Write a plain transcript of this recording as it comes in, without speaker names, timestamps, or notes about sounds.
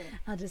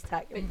I'll just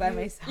talk by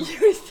myself.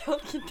 You still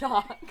can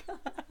talk.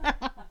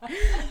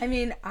 I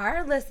mean,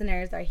 our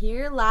listeners are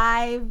here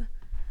live.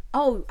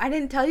 Oh, I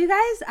didn't tell you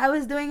guys. I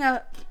was doing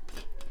an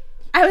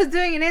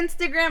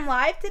Instagram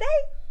live today.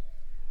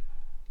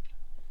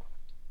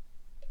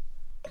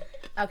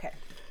 Okay.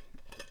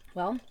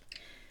 Well,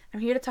 I'm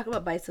here to talk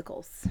about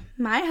bicycles.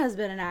 My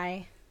husband and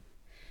I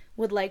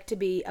would like to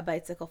be a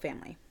bicycle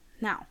family.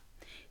 Now,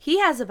 he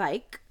has a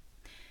bike.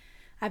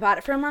 I bought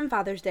it for him on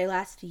Father's Day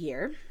last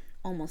year,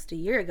 almost a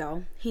year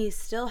ago. He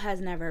still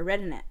has never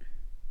ridden it.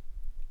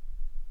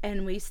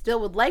 And we still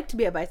would like to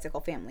be a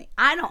bicycle family.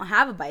 I don't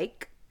have a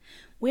bike.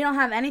 We don't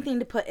have anything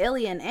to put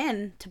Ilian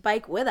in to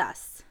bike with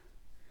us.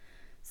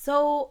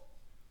 So,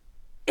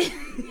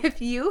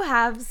 if you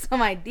have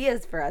some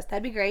ideas for us,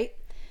 that'd be great.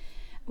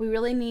 We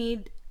really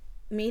need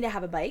me to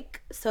have a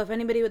bike. So, if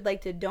anybody would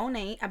like to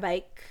donate a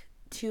bike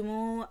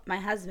to my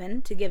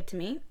husband to give to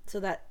me, so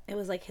that it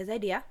was like his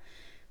idea,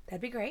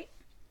 that'd be great.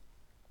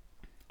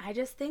 I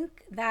just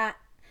think that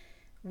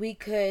we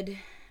could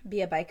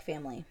be a bike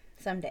family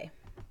someday.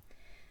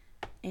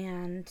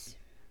 And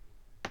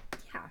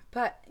yeah,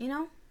 but you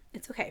know,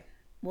 it's okay.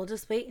 We'll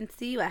just wait and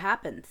see what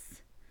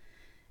happens.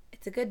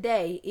 It's a good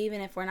day, even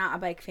if we're not a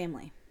bike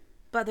family.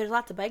 But there's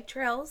lots of bike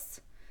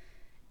trails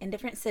in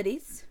different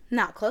cities,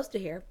 not close to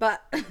here,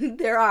 but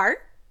there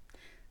are.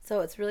 So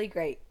it's really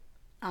great.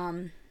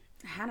 I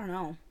don't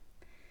know.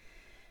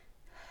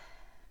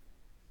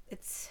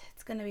 It's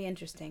going to be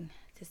interesting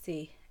to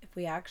see if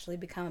we actually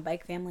become a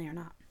bike family or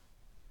not.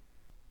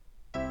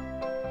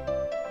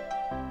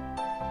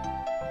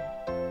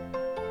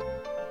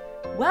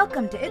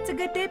 Welcome to It's a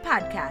Good Day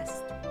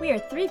podcast. We are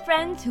three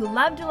friends who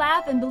love to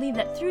laugh and believe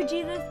that through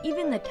Jesus,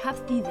 even the tough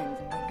seasons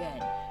are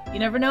good. You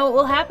never know what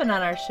will happen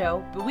on our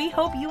show, but we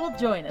hope you will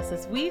join us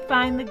as we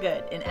find the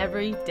good in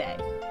every day.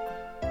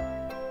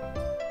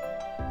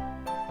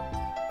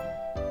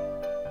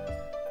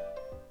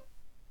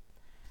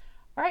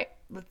 All right,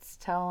 let's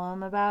tell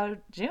them about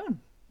June.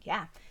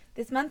 Yeah.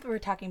 This month we're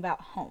talking about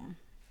home.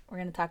 We're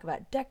going to talk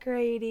about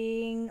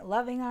decorating,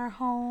 loving our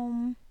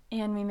home.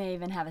 And we may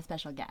even have a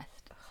special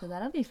guest. So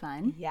that'll be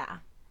fun. Yeah.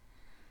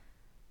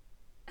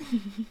 I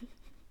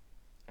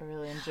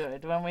really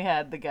enjoyed when we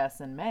had the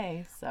guests in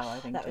May, so I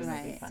think That was June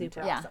will be fun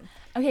super too. awesome.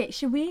 Okay,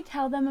 should we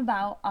tell them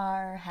about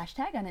our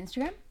hashtag on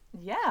Instagram?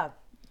 Yeah,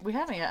 we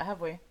haven't yet, have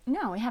we?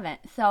 No, we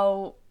haven't.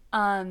 So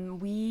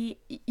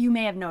you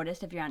may have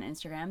noticed if you're on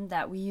Instagram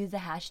that we use the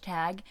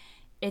hashtag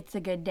It's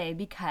a Good Day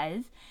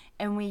Because,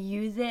 and we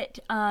use it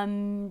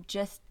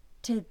just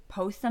to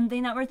post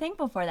something that we're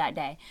thankful for that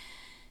day.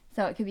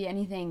 So it could be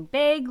anything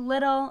big,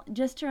 little,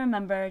 just to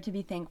remember to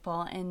be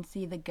thankful and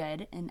see the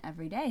good in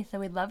every day. So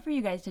we'd love for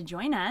you guys to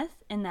join us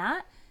in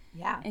that.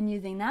 Yeah. And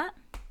using that.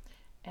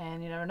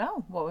 And you never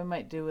know what we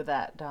might do with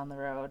that down the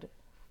road.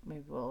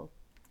 Maybe we'll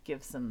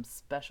give some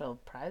special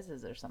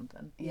prizes or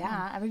something.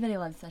 Yeah, everybody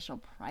loves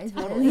special prizes.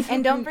 Totally.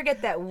 And don't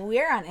forget that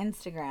we're on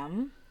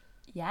Instagram.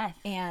 Yes.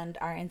 And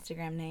our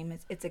Instagram name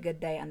is It's a Good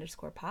Day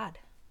 _pod.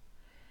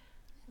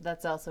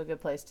 That's also a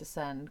good place to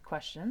send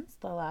questions.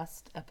 The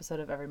last episode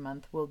of every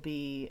month will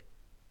be,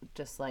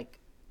 just like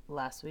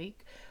last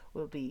week,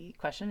 will be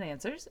question and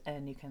answers,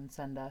 and you can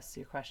send us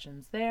your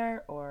questions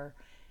there or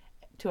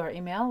to our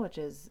email, which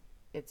is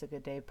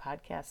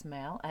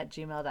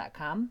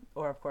itsagoodDayPodcastmail@gmail.com,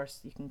 or of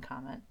course you can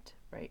comment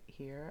right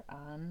here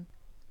on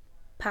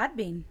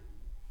Podbean.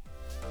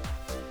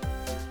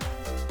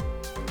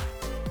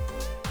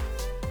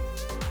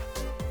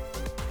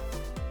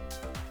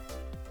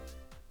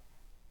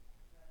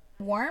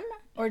 Warm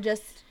or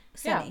just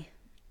sunny?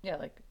 Yeah,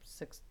 like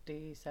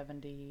 60,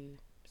 70,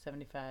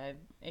 75,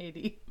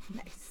 80.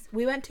 Nice.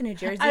 We went to New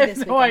Jersey I this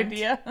have weekend. no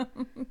idea.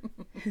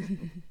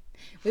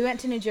 We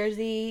went to New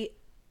Jersey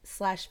 /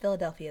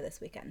 Philadelphia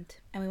this weekend,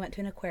 and we went to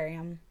an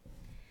aquarium,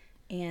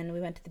 and we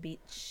went to the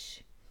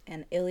beach,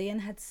 and Ilian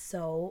had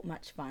so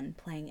much fun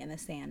playing in the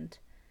sand,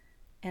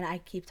 and I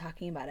keep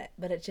talking about it,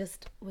 but it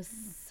just was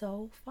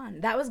so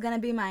fun. That was going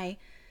to be my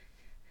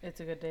It's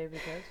a good day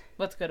because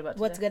what's good about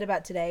today? what's good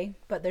about today,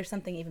 but there's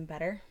something even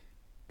better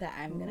that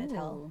I'm going to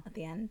tell at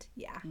the end.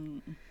 Yeah.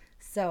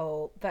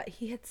 So, but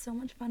he had so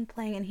much fun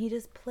playing, and he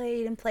just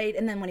played and played,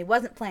 and then when he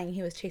wasn't playing,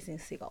 he was chasing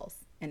seagulls,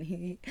 and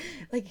he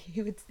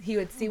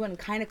would see one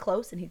kind of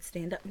close, and he'd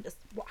stand up and just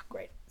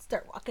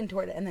start walking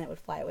toward it, and then it would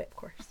fly away, of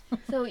course.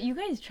 So you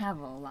guys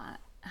travel a lot.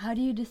 How do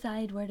you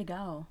decide where to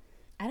go?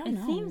 I don't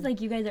know. It seems like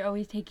you guys are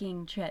always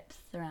taking trips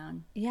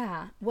around.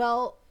 Yeah.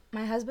 Well,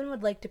 my husband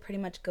would like to pretty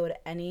much go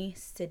to any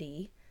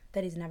city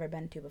that he's never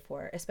been to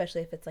before,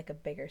 especially if it's like a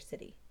bigger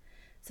city.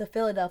 So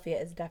Philadelphia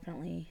is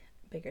definitely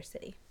a bigger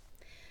city.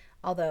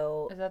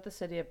 Although... Is that the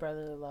city of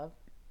brotherly love?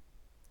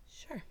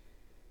 Sure.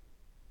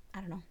 I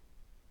don't know.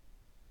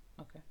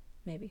 Okay.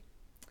 Maybe.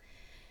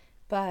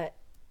 But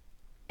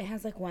it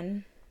has like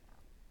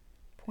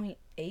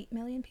 1.8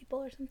 million people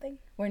or something.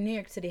 Where New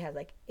York City has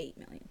like 8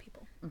 million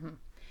people. Mm-hmm.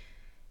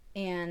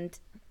 And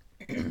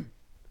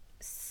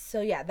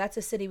so, yeah, that's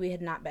a city we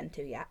had not been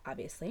to yet,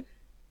 obviously.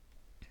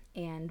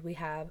 And we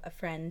have a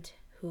friend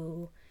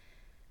who,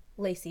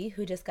 Lacey,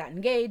 who just got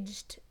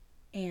engaged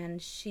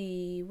and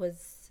she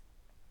was,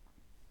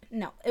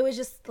 no, it was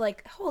just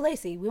like, oh,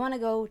 Lacey, we want to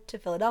go to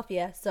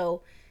Philadelphia,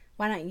 so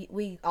why don't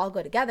we all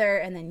go together,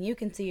 and then you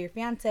can see your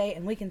fiance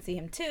and we can see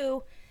him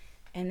too,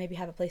 and maybe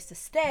have a place to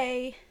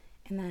stay,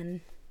 and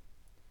then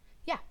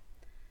yeah.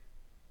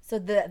 So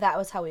that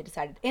was how we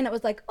decided. And it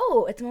was like,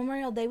 oh, it's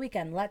Memorial Day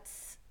weekend,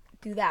 let's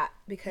do that,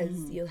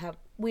 because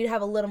we'd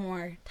have a little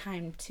more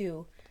time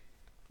to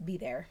be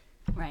there.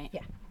 Right.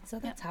 Yeah. So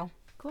that's how.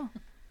 Cool.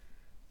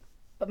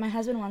 But my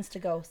husband wants to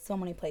go so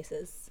many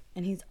places,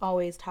 and he's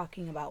always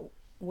talking about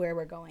where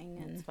we're going,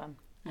 and It's fun.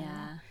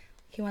 Yeah.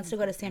 he wants to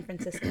go to San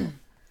Francisco.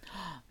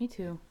 Me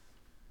too.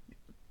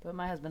 But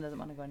my husband doesn't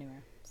want to go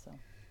anywhere, so.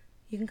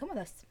 You can come with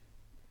us.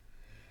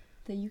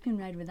 So you can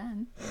ride with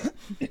them.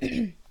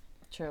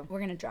 True. We're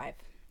gonna drive.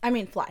 I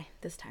mean, fly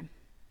this time.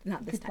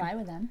 Not this Could fly time.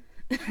 with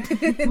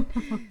them.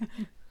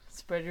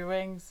 Spread your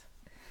wings.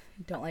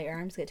 Don't let your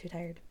arms get too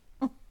tired.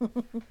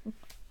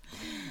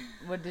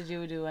 What did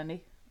you do,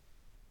 Wendy?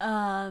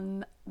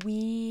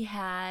 We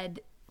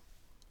had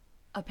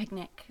a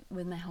picnic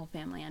with my whole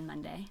family on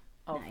Monday.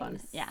 Oh, fun.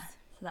 Nice. Yeah,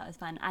 so that was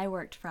fun. I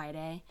worked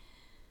Friday.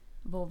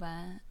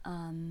 Vova,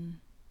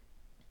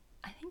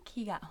 I think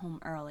he got home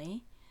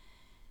early.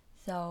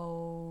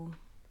 So,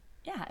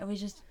 yeah, it was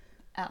just,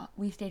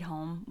 we stayed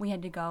home. We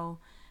had to go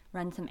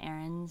run some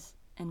errands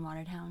in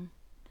Watertown.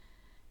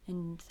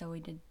 And so we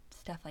did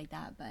stuff like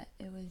that, but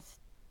it was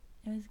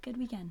a good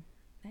weekend.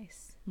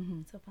 Nice.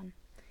 Mm-hmm. So fun.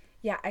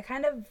 Yeah, I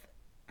kind of,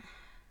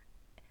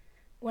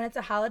 when it's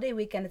a holiday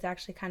weekend, it's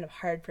actually kind of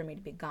hard for me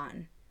to be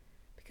gone,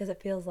 because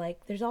it feels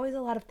like there's always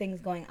a lot of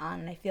things going on,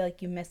 and I feel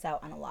like you miss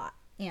out on a lot.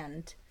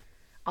 And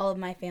all of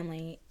my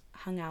family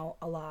hung out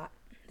a lot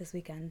this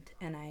weekend,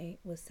 and I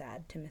was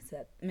sad to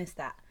miss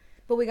that.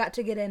 But we got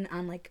to get in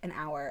on like an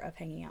hour of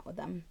hanging out with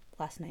them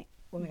last night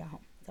when we got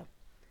home. So,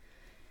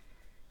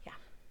 yeah.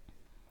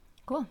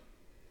 Cool.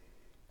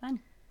 Fun.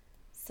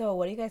 So,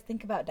 what do you guys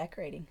think about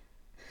decorating?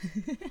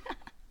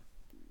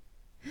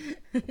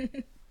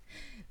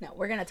 No,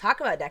 we're going to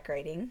talk about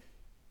decorating.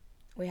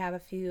 We have a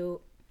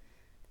few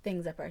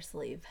things up our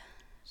sleeve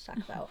to talk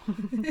about.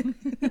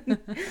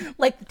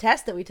 Like the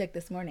test that we took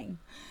this morning.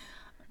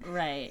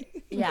 Right.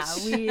 Yeah,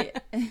 we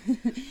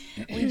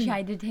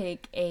tried to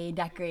take a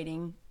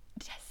decorating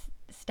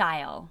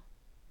style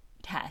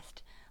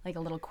test, like a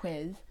little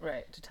quiz.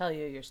 Right, to tell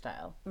you your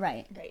style.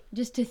 Right. Right.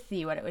 Just to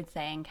see what it would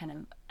say, and kind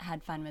of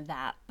had fun with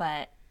that.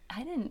 But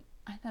I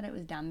thought it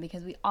was dumb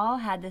because we all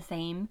had the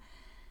same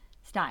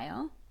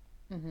style.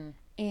 Mm-hmm.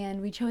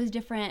 And we chose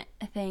different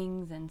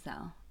things, and so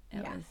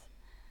it Yeah. was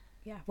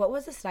Yeah. What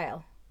was the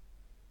style?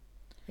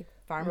 Like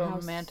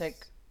farmhouse? Romantic.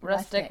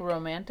 Rustic. Rustic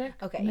romantic,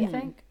 Okay, I yeah.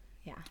 think.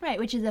 Yeah. right,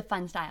 which is a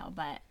fun style,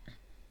 but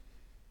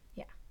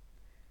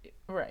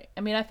Right.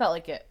 I mean, I felt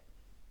like it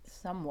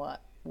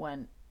somewhat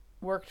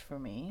worked for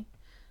me,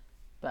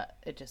 but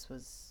it just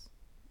was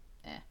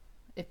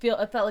It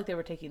felt like they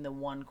were taking the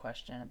one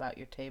question about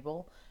your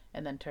table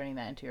and then turning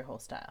that into your whole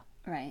style,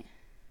 right.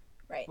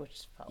 Right.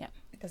 which felt Yeah.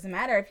 It doesn't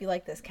matter if you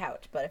like this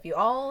couch, but if you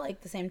all like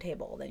the same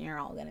table, then you're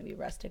all going to be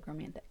rustic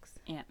romantics.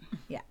 Yeah.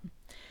 Yeah.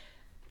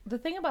 The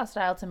thing about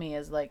style to me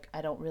is like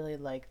I don't really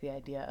like the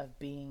idea of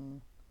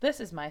being this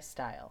is my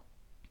style.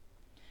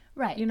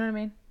 Right. You know what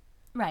I mean?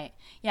 Right.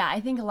 Yeah, I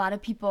think a lot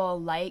of people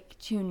like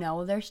to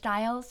know their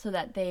styles so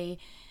that they,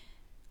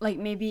 like,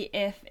 maybe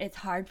if it's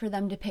hard for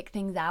them to pick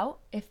things out,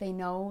 if they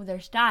know their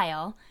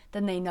style,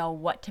 then they know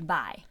what to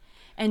buy.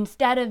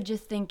 Instead of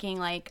just thinking,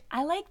 like,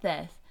 I like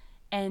this,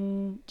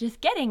 and just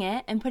getting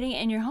it and putting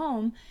it in your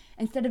home,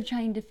 instead of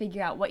trying to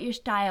figure out what your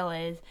style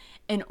is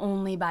and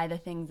only buy the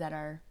things that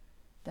are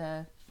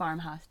the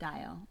farmhouse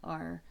style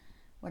or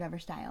whatever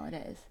style it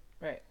is.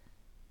 Right.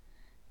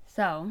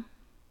 So,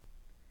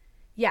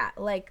 Yeah,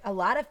 like a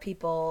lot of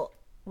people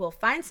will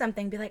find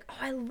something, be like, oh,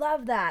 I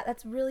love that.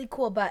 That's really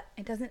cool, but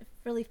it doesn't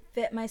really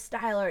fit my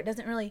style, or it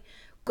doesn't really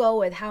go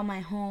with how my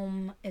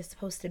home is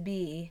supposed to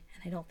be.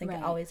 And I don't think Right.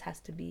 it always has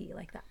to be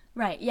like that.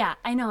 right, yeah,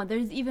 I know.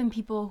 There's even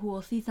people who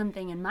will see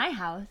something in my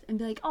house and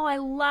be like, oh, I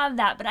love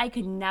that, but I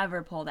could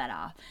never pull that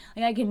off.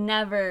 Like, I could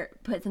never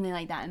put something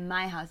like that in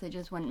my house. It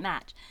just wouldn't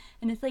match.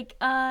 And it's like,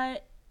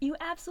 you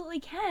absolutely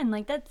can.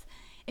 Like, that's,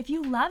 if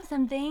you love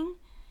something,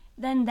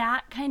 then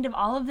that kind of,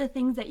 all of the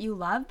things that you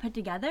love put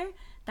together,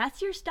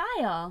 that's your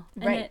style.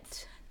 And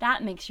Right.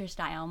 that makes your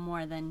style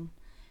more than,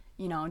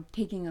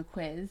 taking a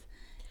quiz.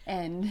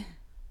 And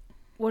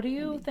What do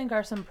you think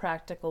are some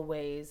practical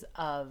ways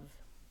of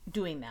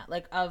doing that?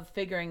 Like of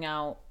figuring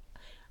out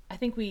I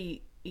think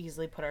we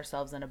easily put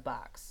ourselves in a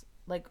box.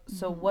 Like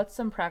so what's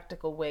some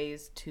practical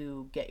ways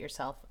to get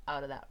yourself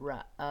out of that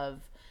rut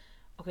of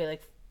okay,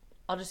 like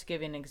I'll just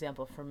give you an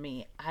example for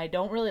me. I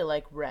don't really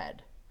like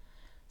red.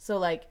 So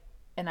like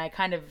and I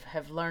kind of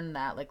have learned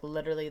that like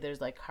literally there's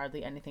like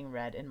hardly anything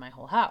red in my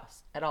whole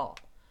house at all.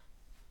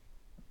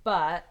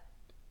 But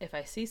if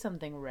I see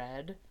something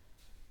red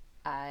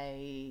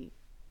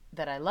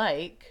that I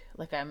like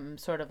I'm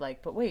sort of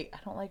like, but wait, I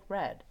don't like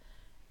red.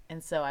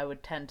 And so I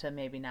would tend to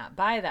maybe not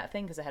buy that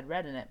thing because it had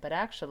red in it. But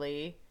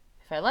actually,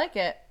 if I like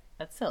it,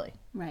 that's silly.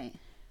 right,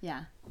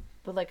 yeah.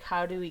 But like,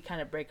 how do we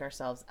kind of break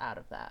ourselves out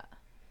of that?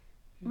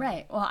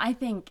 Right. Well, I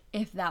think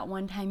if that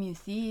one time you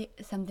see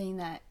something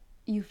that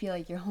you feel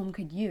like your home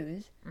could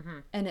use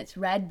and it's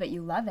red but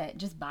you love it,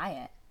 just buy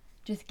it.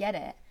 Just get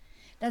it.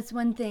 That's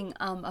one thing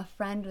a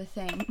friend was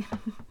saying.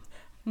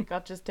 Like,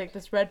 I'll just take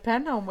this red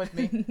pen home with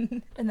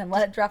me And then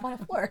let it drop on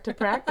the floor. to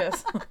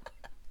practice.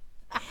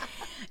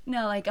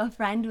 No, like a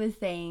friend was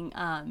saying,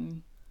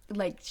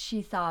 like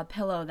she saw a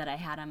pillow that I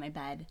had on my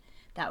bed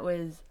that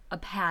was a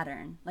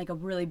pattern, like a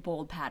really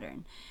bold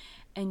pattern.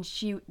 And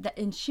she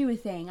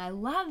was saying, I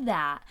love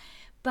that,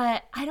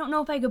 but I don't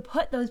know if I could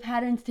put those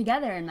patterns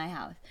together in my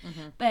house.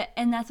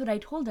 And that's what I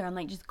told her. I'm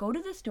like, just go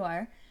to the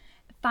store,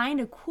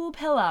 find a cool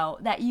pillow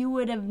that you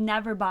would have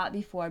never bought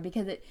before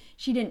because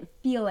she didn't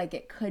feel like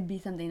it could be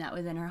something that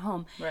was in her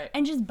home. Right.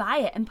 And just buy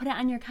it and put it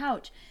on your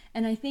couch.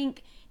 And I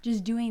think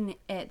just doing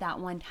it that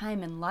one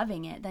time and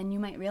loving it, then you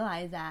might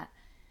realize that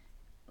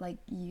like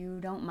you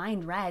don't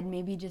mind red.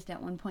 Maybe just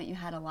at one point you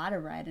had a lot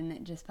of red and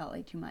it just felt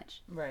like too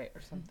much. Right,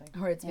 or something.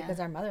 Or it's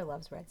because our mother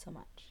loves red so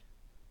much.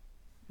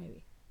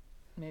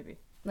 Maybe.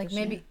 Like Does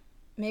she?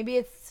 maybe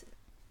it's,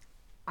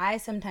 I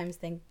sometimes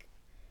think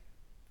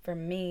for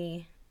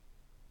me,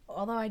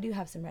 although I do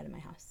have some red in my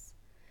house,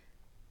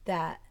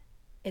 that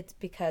it's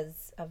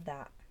because of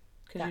that.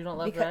 Because you don't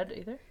love red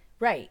either?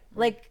 Right.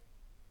 Like,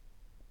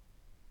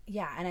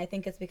 yeah, and I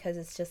think it's because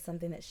it's just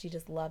something that she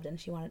just loved and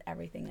she wanted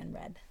everything in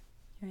red.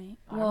 Right.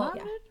 Our Well, mom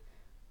yeah. did?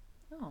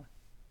 No,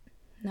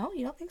 No,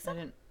 you don't think so? I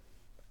didn't.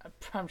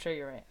 I'm sure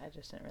you're right. I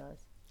just didn't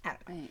realize. I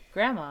don't know. right.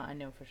 Grandma, I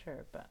knew for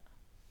sure, but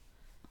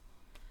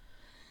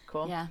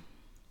cool. Yeah.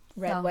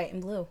 Red, So- white,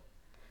 and blue.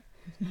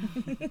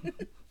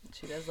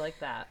 She does like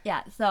that.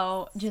 Yeah.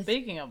 So just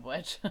Speaking of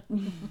which,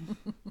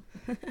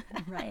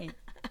 right.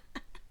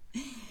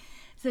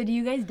 So do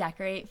you guys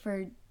decorate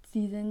for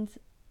seasons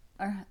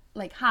or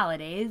like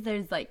holidays?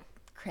 There's like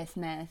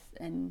Christmas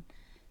and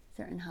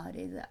certain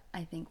holidays that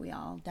I think we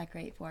all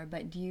decorate for,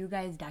 but do you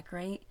guys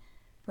decorate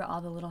for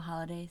all the little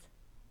holidays?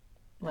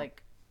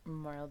 like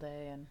Memorial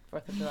Day and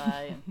 4th of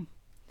July and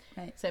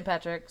Right. St.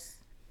 Patrick's.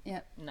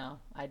 Yep. No,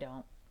 I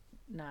don't.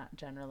 Not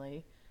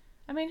generally.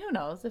 I mean, who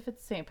knows? If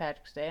it's St.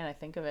 Patrick's Day and I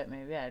think of it,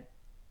 maybe I'd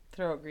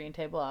throw a green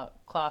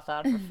cloth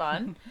out for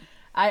fun.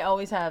 I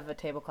always have a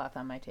tablecloth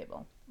on my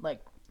table,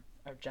 like,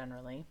 or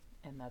generally,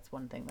 and that's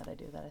one thing that I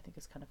do that I think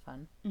is kind of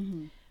fun.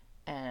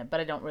 Mm-hmm. But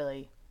I don't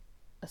really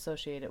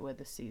associate it with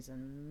the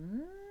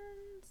seasons.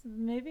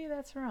 Maybe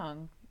that's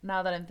wrong.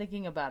 Now that I'm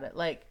thinking about it,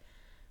 like,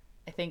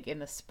 I think in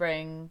the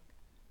spring,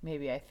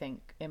 maybe I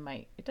think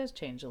it does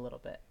change a little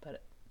bit,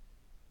 but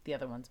the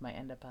other ones might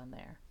end up on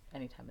there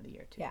any time of the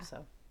year too. Yeah.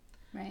 So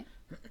Right.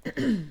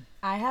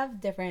 I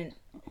have different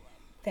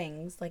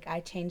things. Like,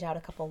 I change out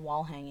a couple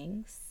wall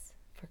hangings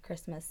for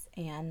Christmas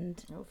and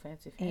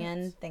fancy.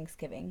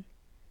 Thanksgiving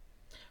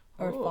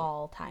or Ooh.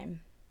 fall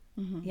time.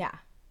 Mm-hmm. Yeah,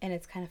 and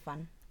it's kind of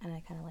fun, and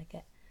I kind of like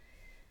it.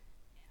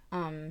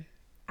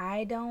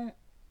 I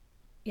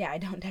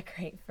don't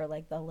decorate for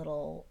like the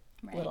little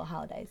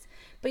holidays,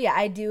 but yeah,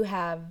 I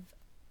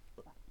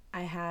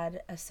have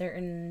a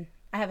certain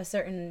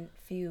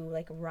few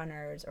like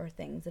runners or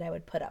things that I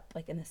would put up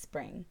like in the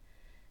spring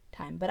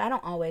time, but I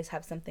don't always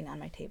have something on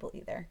my table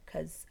either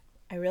because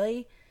I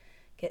really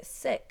get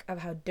sick of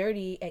how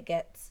dirty it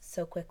gets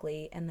so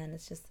quickly, and then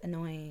it's just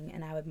annoying,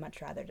 and I would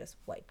much rather just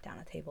wipe down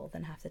a table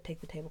than have to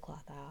take the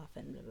tablecloth off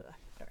and blah, blah, blah,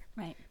 whatever.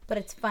 Right. But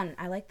it's fun.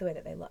 I like the way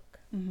that they look.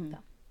 Mm-hmm. So.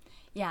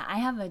 Yeah, I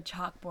have a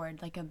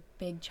chalkboard, like a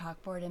big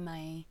chalkboard in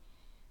my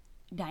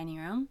dining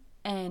room.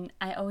 And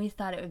I always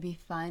thought it would be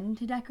fun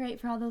to decorate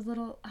for all those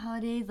little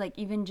holidays, like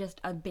even just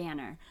a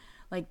banner.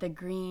 Like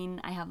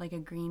I have like a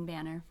green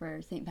banner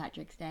for St.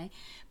 Patrick's Day.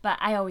 But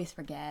I always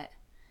forget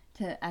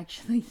to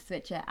actually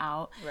switch it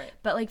out. Right.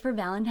 But like for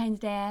Valentine's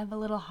Day, I have a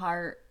little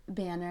heart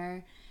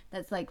banner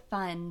that's like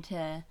fun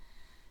to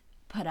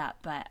put up,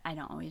 but I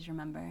don't always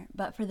remember.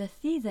 But for the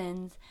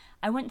seasons,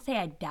 I wouldn't say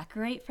I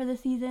decorate for the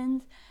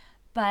seasons,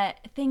 but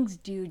things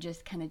do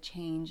just kind of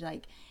change.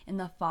 Like in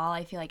the fall,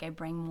 I feel like I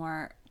bring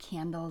more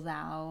candles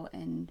out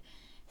and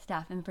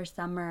stuff. And for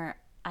summer,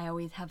 I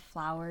always have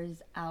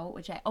flowers out,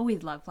 which I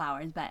always love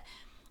flowers. But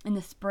in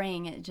the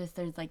spring,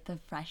 there's like the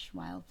fresh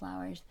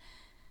wildflowers.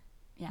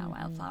 Yeah,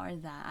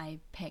 wildflowers that I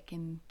pick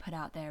and put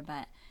out there.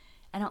 But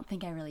I don't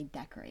think I really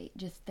decorate.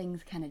 Just things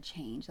kind of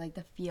change. Like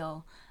the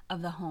feel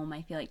of the home,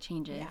 I feel like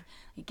changes. Yeah.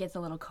 It gets a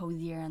little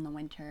cozier in the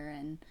winter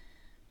and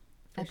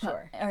For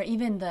sure. or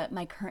even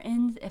my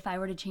curtains. If I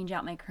were to change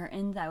out my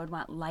curtains, I would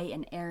want light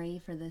and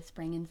airy for the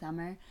spring and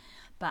summer,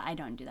 but I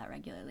don't do that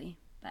regularly.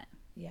 But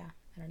Yeah,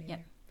 I don't either.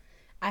 Yep.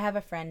 I have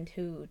a friend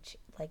who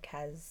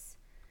has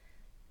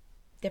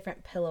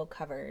different pillow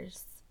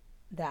covers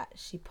that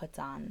she puts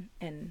on,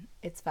 and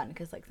it's fun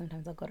because like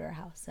sometimes I'll go to her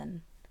house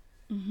and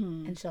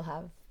she'll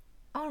have,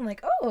 I'm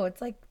like, oh,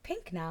 it's like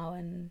pink now,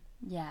 and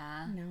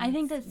yeah, you know, I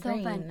think it's that's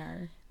so fun. green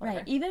or Right,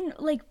 whatever. even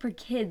like for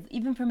kids,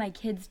 even for my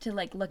kids to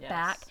like look Yes.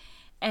 back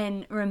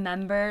and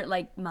remember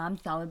like mom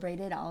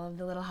celebrated all of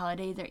the little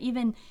holidays, or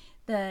even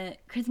the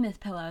Christmas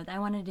pillows. I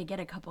wanted to get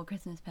a couple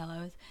Christmas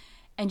pillows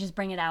and just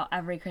bring it out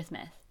every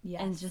Christmas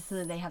Yes. And just so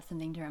that they have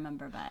something to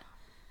remember. But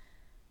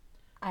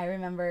I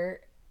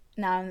remember,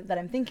 now that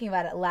I'm thinking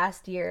about it,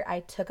 last year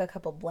I took a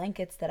couple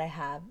blankets that I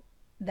have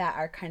that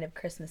are kind of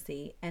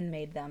Christmassy and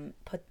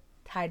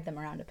tied them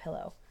around a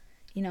pillow.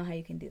 You know how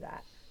you can do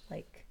that?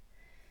 Like,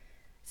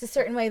 it's a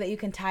certain way that you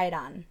can tie it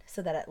on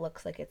so that it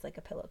looks like it's like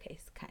a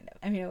pillowcase, kind of.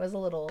 I mean, it was a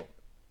little,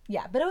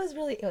 yeah, but it was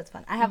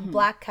fun. I have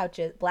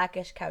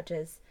blackish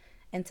couches,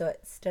 and so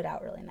it stood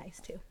out really nice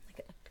too. Like,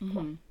 it looked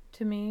cool.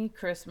 To me,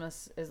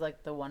 Christmas is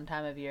like the one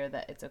time of year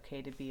that it's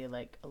okay to be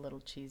like a little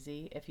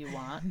cheesy if you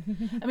want.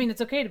 I mean, it's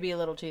okay to be a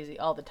little cheesy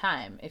all the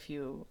time if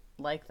you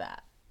like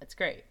that. It's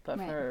great. But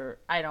Right.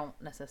 I don't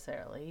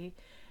necessarily.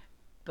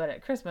 But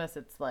at Christmas,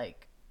 it's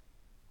like,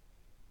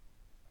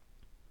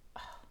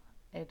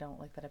 I don't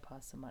like that I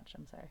pause so much.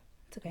 I'm sorry.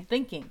 It's okay. I'm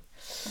thinking.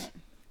 Right.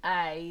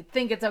 I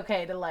think it's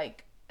okay to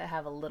like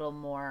have a little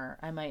more.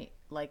 I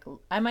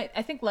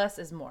think less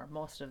is more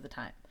most of the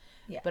time.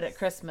 Yes. But at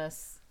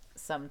Christmas,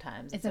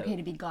 sometimes it's okay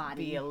to be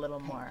gaudy. be a little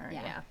more.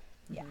 yeah. Yeah.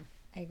 Yeah,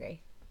 I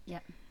agree.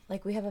 Yep.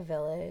 Like, we have a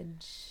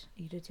village.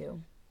 You do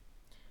too,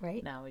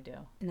 right? Now we do.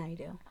 Now you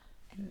do.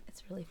 And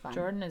it's really fun.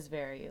 Jordan is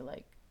very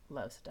like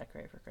loves to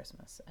decorate for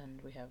Christmas,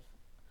 and we have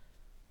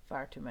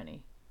far too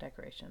many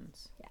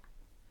decorations.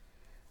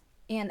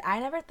 And I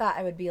never thought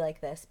I would be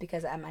like this,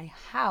 because at my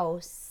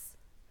house,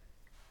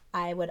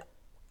 at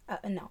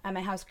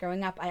my house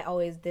growing up, I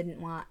always didn't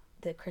want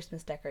the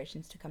Christmas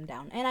decorations to come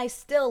down. And I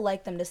still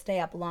like them to stay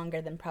up longer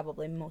than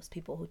probably most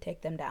people who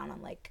take them down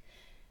on like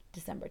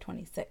December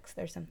 26th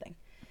or something.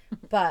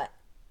 But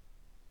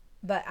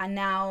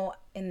now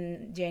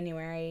in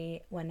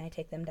January, when I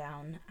take them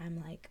down,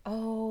 I'm like,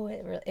 oh,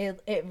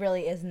 it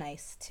really is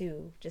nice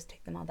to just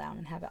take them all down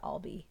and have it all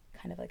be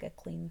kind of like a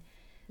clean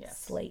Yes.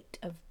 slate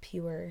of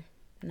pure,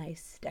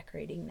 nice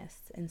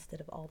decoratingness instead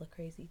of all the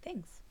crazy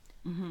things.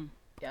 Mm-hmm.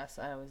 Yes,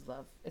 I always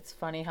love. It's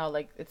funny how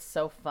like it's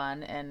so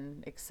fun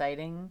and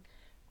exciting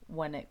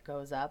when it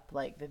goes up,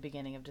 like the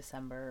beginning of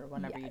December,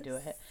 whenever you do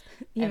it.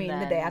 You And mean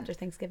the day then- after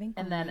Thanksgiving?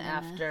 And Oh then my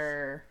goodness.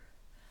 after,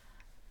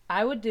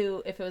 I would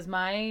do, if it was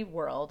my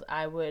world,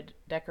 I would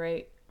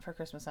decorate for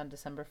Christmas on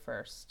December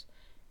 1st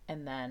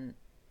and then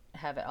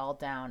have it all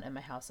down and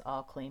my house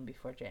all clean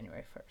before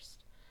January 1st.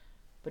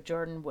 But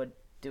Jordan would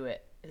do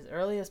it as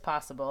early as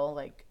possible,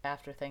 like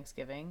after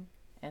Thanksgiving,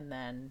 and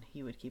then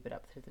he would keep it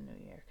up through the new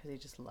year because he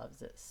just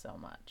loves it so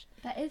much.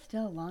 That is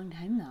still a long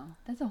time, though.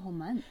 That's a whole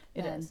month.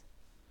 It then. is.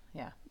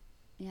 Yeah.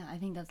 Yeah, I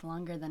think that's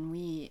longer than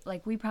we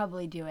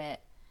probably do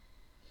it.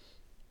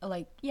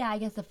 Like, yeah, I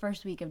guess the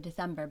first week of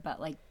December, but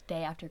like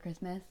day after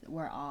Christmas,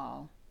 we're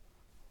all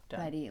Done.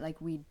 ready. Like,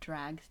 we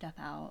drag stuff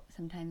out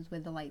sometimes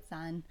with the lights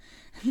on.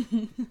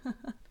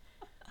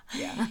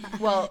 Yeah.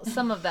 Well,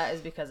 some of that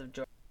is because of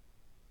Jordan.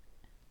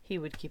 He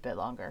would keep it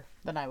longer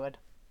than I would.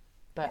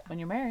 But when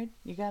you're married,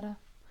 you gotta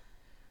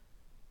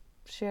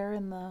share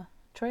in the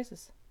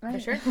choices. For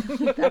sure.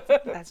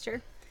 That's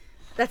true.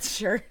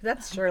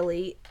 That's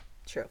surely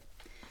true.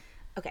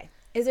 Okay.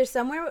 Is there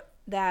somewhere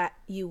that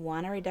you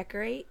want to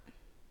redecorate?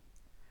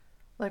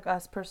 Like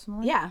us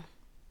personally? Yeah.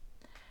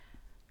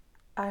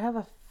 I have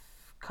a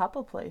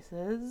couple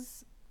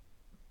places.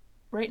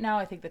 Right now,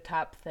 I think the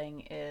top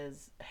thing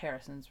is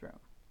Harrison's room.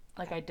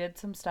 Like, I did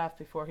some stuff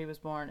before he was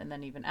born and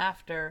then even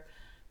after.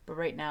 But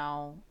right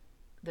now,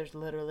 there's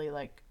literally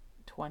like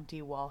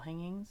 20 wall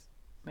hangings.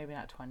 Maybe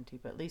not 20,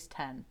 but at least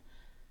 10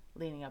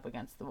 leaning up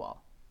against the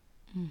wall.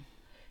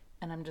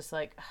 And I'm just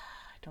like, I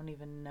don't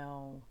even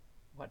know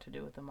what to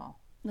do with them all.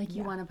 Like,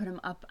 you want to put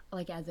them up,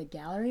 like, as a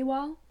gallery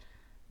wall?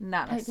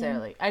 Not thing?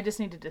 necessarily. I just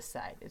need to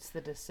decide. It's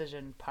the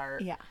decision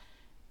part. Yeah.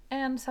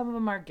 And some of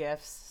them are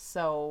gifts,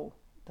 so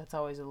that's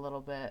always a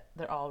little bit.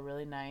 They're all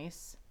really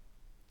nice.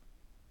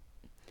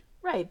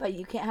 Right, but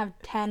you can't have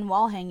 10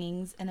 wall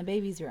hangings in a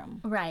baby's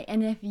room. Right,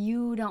 and if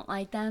you don't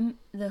like them,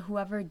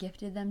 whoever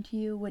gifted them to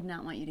you would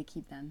not want you to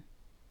keep them.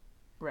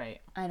 Right.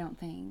 I don't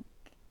think.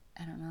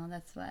 I don't know.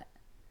 That's what.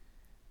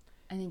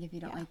 I think if you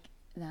don't like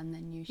them,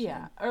 then you should.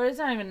 Yeah. Or it's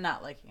not even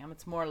not liking them.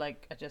 It's more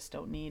like I just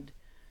don't need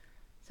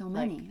So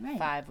like many. Right.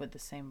 5 with the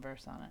same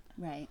verse on it.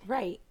 Right.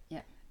 Right.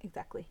 Yep.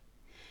 Exactly.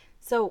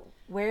 So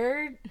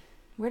where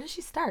does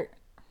she start?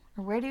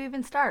 Or where do you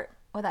even start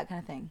with that kind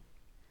of thing?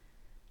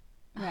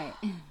 Right.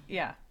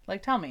 Yeah.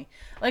 Like tell me.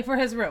 Like for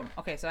his room.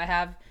 Okay, so I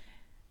have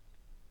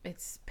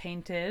it's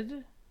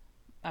painted.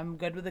 I'm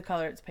good with the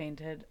color it's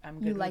painted. I'm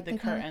good like with the the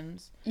color?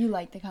 curtains. You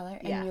like the color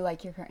and Yeah. you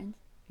like your curtains?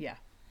 Yeah.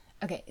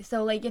 Okay,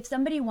 so like if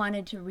somebody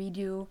wanted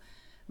to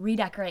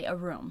redecorate a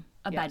room,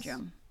 a Yes.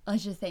 bedroom,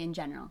 let's just say in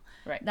general.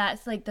 Right.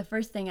 That's like the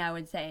first thing I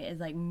would say is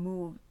like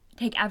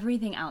take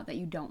everything out that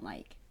you don't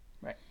like.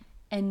 Right.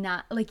 And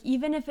not like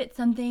even if it's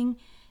something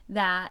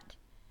that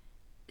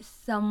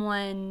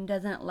someone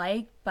doesn't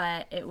like,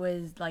 but it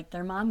was like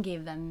their mom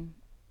gave them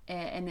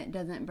and it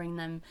doesn't bring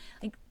them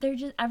like they're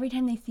just every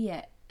time they see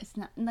it, it's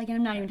not like, and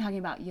I'm not even talking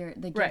about the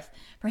gifts Right.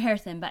 for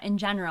Harrison, but in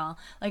general,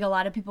 like a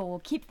lot of people will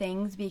keep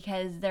things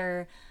because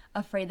they're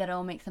afraid that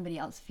it'll make somebody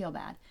else feel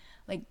bad.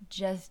 Like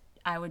just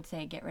I would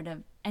say get rid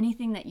of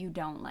anything that you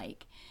don't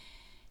like.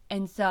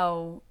 And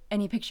so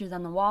any pictures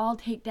on the wall,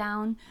 take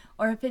down.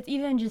 Or if it's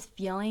even just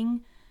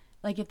feeling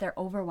like if they're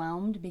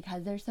overwhelmed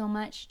because there's so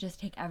much, just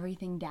take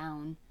everything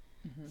down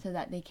so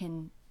that they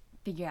can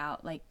figure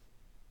out, like,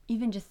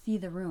 even just see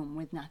the room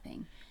with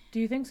nothing. Do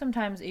you think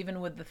sometimes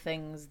even with the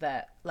things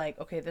that, like,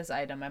 okay, this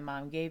item my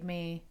mom gave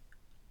me,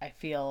 I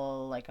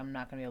feel like I'm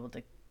not going to be able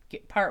to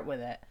get part with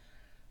it.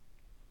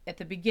 At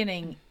the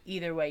beginning,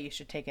 either way, you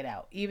should take it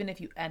out, even if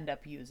you end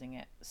up using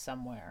it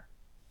somewhere.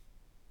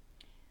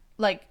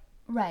 Like,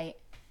 Right.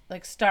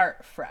 like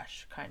start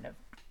fresh, kind of,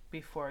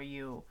 before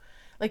you,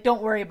 like,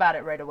 don't worry about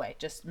it right away.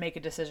 Just make a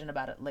decision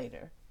about it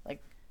later.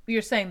 Like,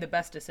 you're saying the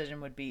best decision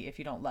would be if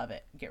you don't love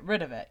it, get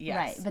rid of it. Yes.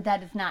 Right. But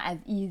that is not as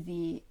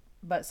easy.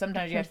 But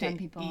sometimes you For have to some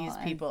people, ease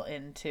people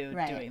into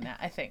Right. doing that,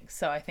 I think.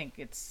 So I think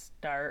it's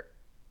start,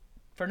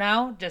 for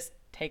now, just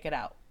take it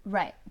out.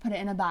 Right. Put it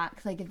in a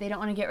box. Like, if they don't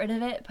want to get rid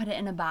of it, put it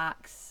in a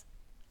box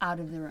out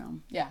of the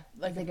room. Yeah.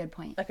 Like That's a good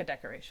point. Like a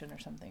decoration or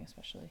something,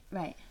 especially.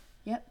 Right.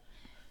 Yep.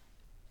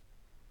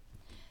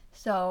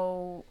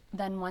 So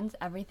then once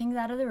everything's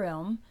out of the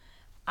room,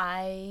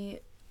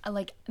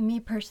 like, me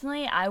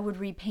personally, I would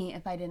repaint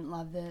if I didn't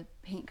love the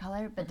paint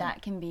color, but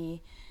that can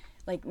be,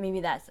 like, maybe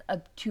that's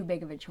too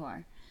big of a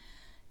chore.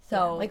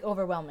 So Like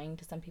overwhelming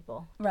to some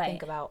people. To Right.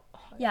 Think about.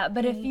 yeah,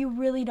 but if you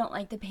really don't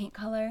like the paint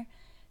color,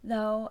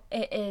 though,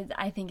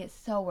 I think it's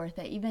so worth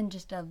it. Even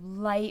just a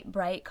light,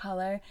 bright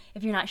color.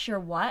 If you're not sure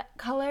what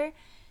color,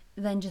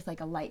 then just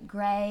like a light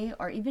gray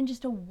or even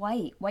just a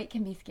white. White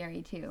can be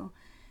scary too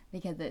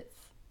because it's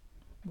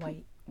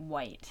White.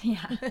 white.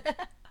 Yeah.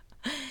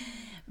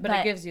 But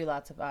it gives you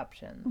lots of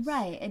options.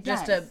 Right, it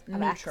Just does. a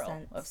neutral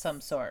accents. of some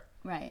sort.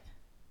 Right.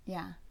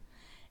 Yeah.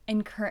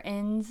 And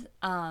curtains,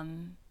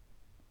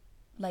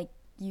 like,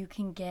 you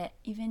can get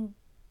even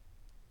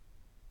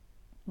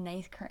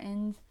nice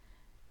curtains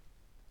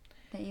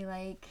that you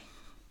like.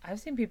 I've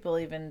seen people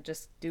even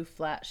just do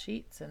flat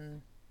sheets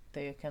and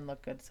they can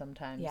look good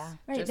sometimes. Yeah.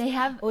 Right. Just- They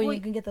have Oh, you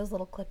can get those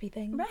little clippy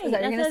things. right. Is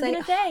That's that what I was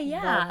gonna say.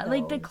 Yeah. Love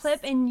Like the those. clip,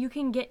 and you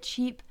can get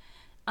cheap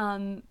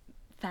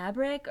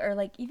fabric or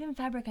like even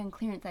fabric on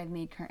clearance. I've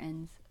made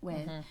curtains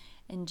with,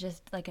 and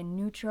just like a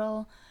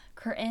neutral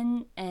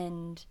curtain,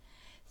 and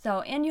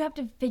you have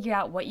to figure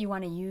out what you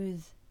want to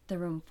use the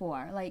room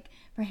for. Like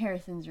for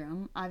Harrison's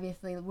room,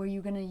 obviously, were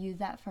you gonna use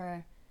that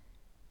for?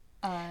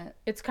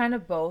 It's kind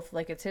of both.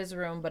 Like, it's his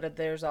room, but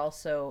there's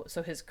also,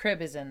 so his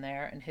crib is in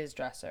there and his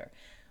dresser.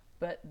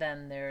 But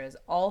then there is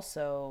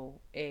also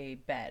a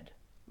bed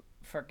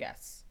for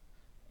guests.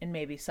 And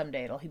maybe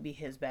someday it'll be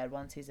his bed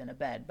once he's in a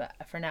bed. But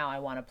for now,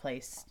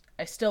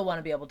 I still want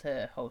to be able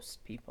to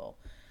host people.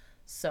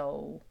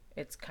 So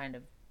it's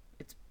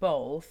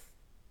both.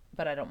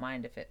 But I don't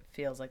mind if it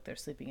feels like they're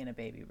sleeping in a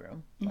baby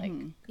room. Like,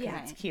 'cause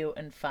Yeah. it's cute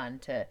and fun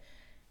to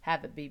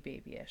have it be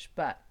babyish.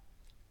 But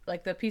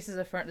like the pieces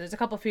of there's a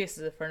couple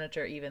pieces of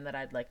furniture even that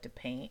I'd like to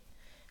paint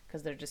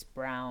because they're just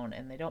brown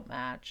and they don't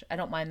match. I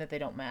don't mind that they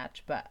don't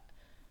match, but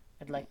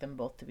I'd like them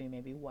both to be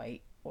maybe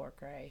white or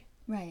gray.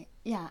 Right.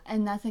 Yeah,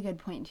 and that's a good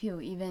point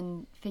too.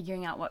 Even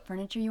figuring out what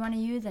furniture you want to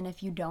use, and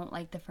if you don't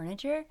like the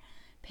furniture,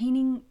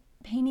 painting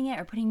it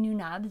or putting new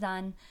knobs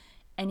on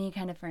any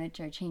kind of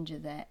furniture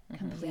changes it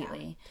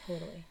completely.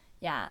 Totally.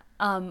 Yeah.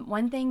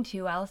 One thing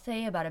too I'll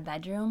say about a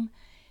bedroom,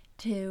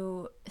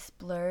 to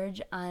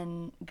splurge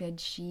on good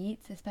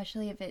sheets,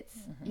 especially if it's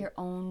your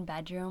own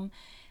bedroom.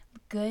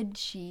 Good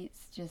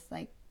sheets just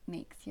like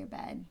makes your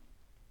bed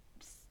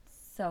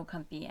so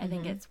comfy. I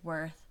think it's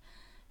worth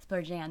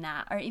splurging on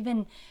that. Or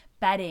even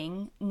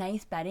bedding,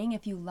 nice bedding.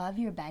 If you love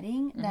your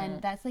bedding, then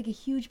that's like a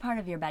huge part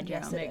of your bedroom.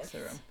 Yes, it Makes is. the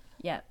room.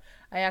 Yep.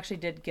 I actually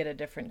did get a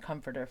different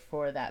comforter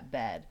for that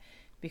bed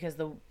because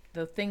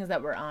the things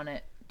that were on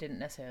it didn't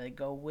necessarily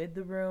go with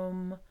the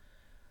room.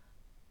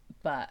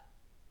 But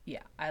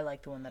yeah, I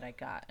like the one that I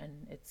got,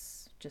 and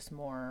it's just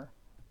more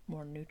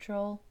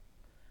neutral,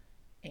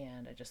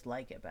 and I just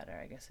like it better.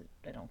 I guess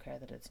I don't care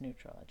that it's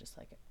neutral. I just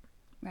like it.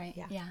 Right.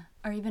 Yeah. Yeah.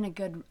 Or even a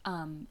good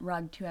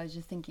rug too. I was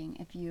just thinking,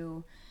 if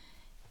you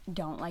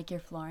don't like your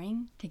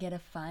flooring, to get a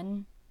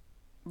fun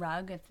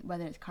rug,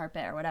 whether it's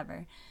carpet or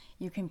whatever,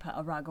 you can put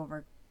a rug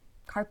over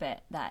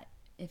carpet. That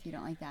if you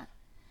don't like that,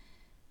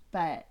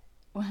 but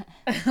what?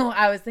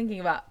 I was thinking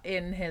about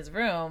in his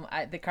room,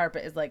 the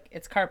carpet is like,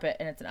 it's carpet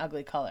and it's an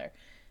ugly color,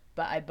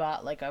 but I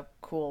bought like a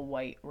cool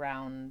white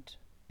round.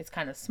 It's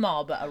kind of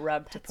small, but a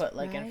rug to put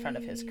like in front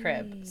of his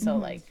crib. So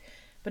like,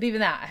 but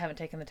even that, I haven't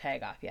taken the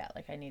tag off yet.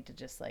 Like I need to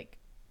just like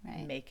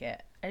Right. make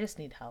it. I just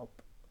need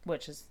help,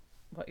 which is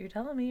what you're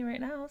telling me right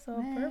now. So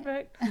Right.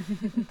 perfect.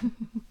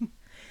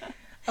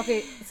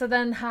 Okay, so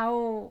then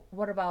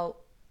what about,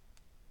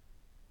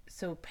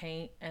 so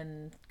paint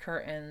and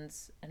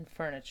curtains and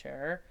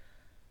furniture,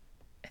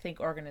 I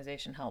think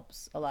organization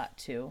helps a lot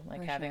too,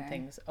 like For having sure.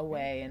 things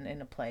away and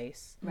in a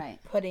place. Right.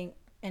 Putting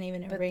and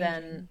even But arranging.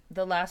 then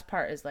the last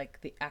part is like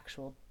the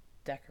actual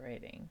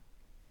decorating.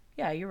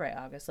 Yeah, you're right,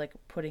 August. Like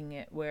putting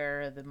it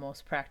where the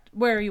most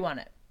where you want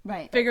it.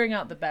 Right. Figuring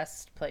out the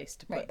best place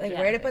to put Right, like different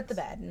where to put the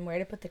things. bed and where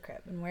to put the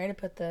crib and where to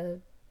put the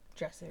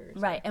dressers.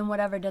 Right, and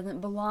whatever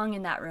doesn't belong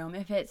in that room.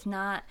 If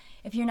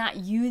you're not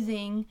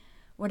using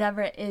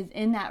whatever is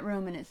in that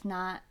room and it's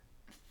not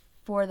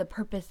for the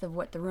purpose of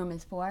what the room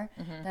is for,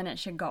 then it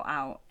should go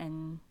out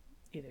and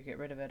either get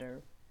rid of it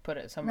or put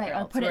it somewhere right,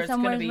 else. or put where it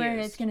somewhere it's where gonna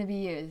be it's going to be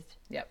used.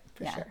 Yep,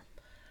 for Yeah. sure.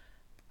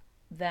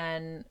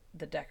 Then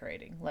the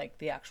decorating, like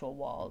the actual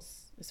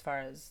walls, as far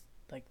as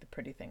like the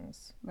pretty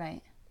things.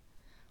 Right.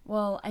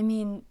 Well, I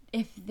mean,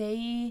 I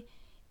feel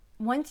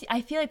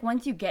like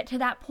once you get to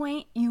that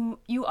point, you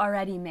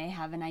already may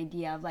have an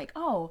idea of like,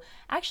 oh,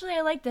 actually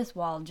I like this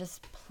wall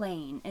just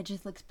plain. It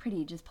just looks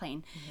pretty, just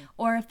plain.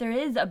 Or if there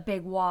is a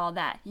big wall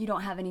that you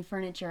don't have any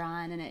furniture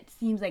on and it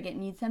seems like it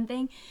needs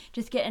something,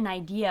 just get an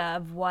idea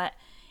of what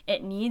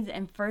it needs.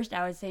 And first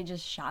I would say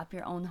just shop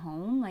your own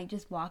home. Like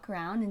just walk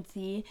around and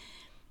see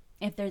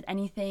if there's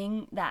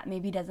anything that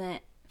maybe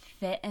doesn't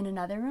fit in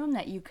another room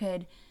that you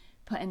could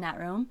put in that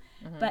room.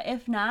 But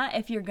if not,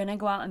 if you're gonna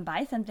go out and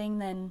buy something,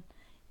 then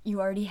you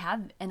already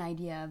have an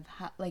idea of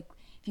how, like,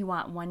 if you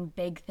want one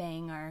big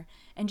thing,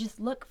 and just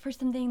look for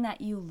something that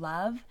you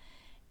love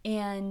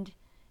and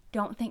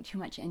don't think too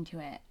much into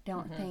it.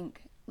 Don't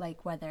think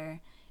like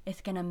whether it's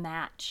gonna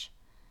match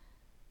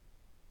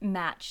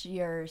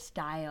your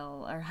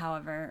style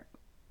or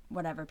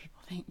whatever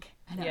people think.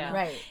 I don't know.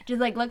 Right.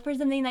 Just like look for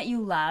something that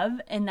you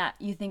love and that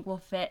you think will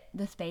fit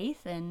the space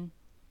and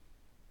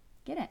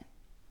get it.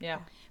 Yeah.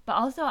 But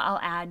also I'll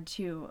add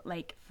to,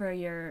 like, for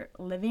your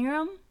living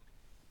room,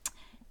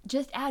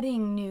 just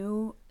adding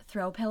new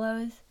throw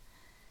pillows.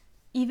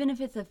 Even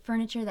if it's a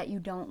furniture that you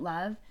don't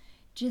love,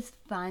 just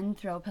fun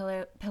throw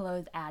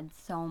pillows add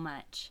so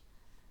much.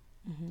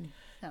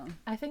 So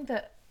I think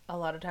that a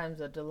lot of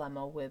times a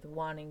dilemma with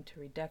wanting to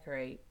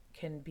redecorate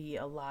can be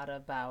a lot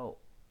about,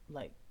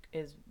 like,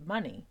 is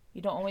money.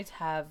 You don't always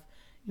have,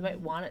 you might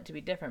want it to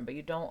be different, but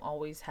you don't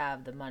always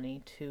have the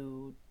money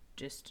to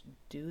just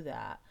do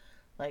that.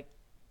 Like,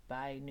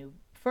 buy new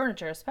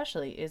furniture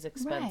especially is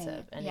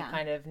expensive, Right, and yeah. you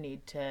kind of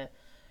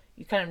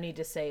need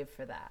to save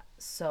for that.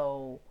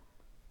 So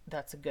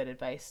that's a good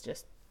advice.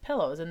 Just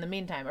pillows in the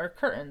meantime, or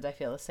curtains. I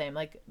feel the same,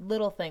 like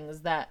little things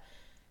that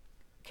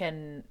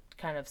can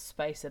kind of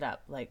spice it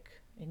up, like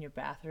in your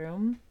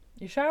bathroom,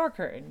 your shower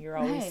curtain, you're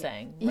always Right,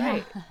 saying, yeah.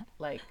 right?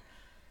 Like,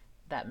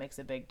 that makes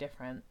a big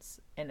difference,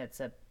 and it's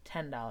a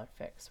 $10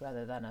 fix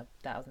rather than a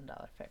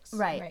 $1,000 fix.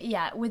 right, Right.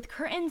 yeah. With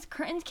curtains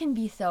can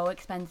be so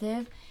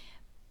expensive,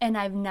 and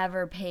I've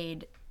never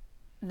paid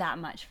that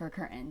much for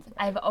curtains.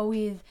 I've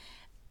always,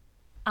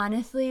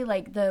 honestly,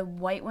 like the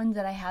white ones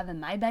that I have in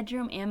my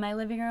bedroom and my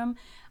living room,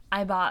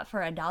 I bought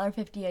for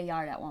 $1.50 a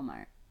yard at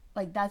Walmart.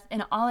 Like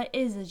and all it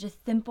is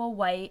just simple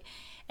white,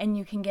 and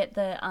you can get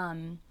the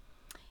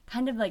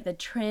kind of like the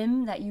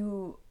trim that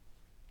you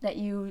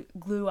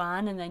glue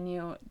on, and then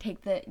you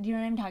take do you know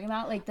what I'm talking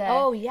about? Like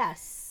Oh,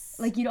 yes.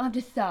 like you don't have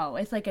to sew.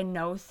 It's like a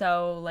no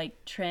sew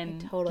like trim.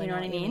 Totally Do you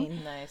know what I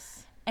mean?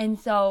 Nice. And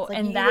so Like,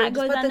 and you that just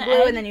goes put on the the glue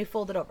edge. and then you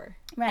fold it over.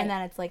 Right. And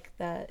then it's like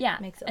Yeah,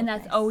 makes it and look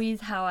that's nice. always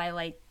how I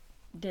like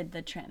did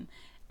the trim.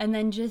 And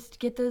then just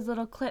get those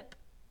little clip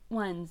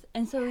ones.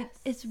 And so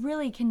it's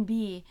really can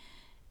be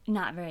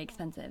not very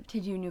expensive to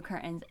do new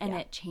curtains, and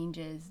it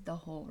changes the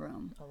whole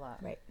room. A lot.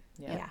 Right.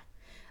 Yeah. Yeah.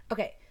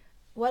 Okay.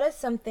 What is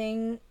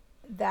something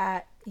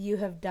that you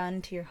have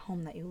done to your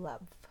home that you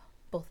love?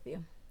 Both of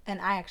you. And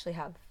I actually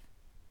have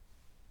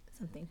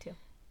something too.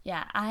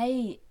 Yeah,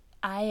 I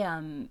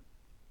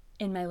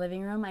in my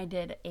living room I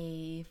did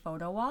a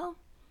photo wall,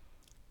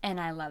 and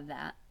I love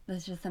that.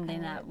 That's just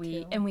something love that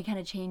it too. we kind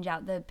of change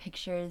out the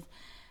pictures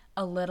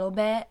a little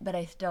bit, but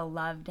I still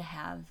love to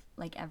have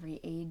like every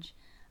age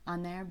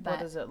on there. But What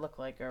does it look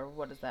like, or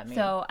what does that mean?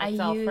 So I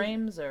Excel use-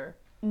 frames, or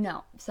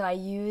no, so I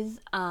use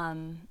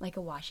like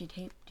a washi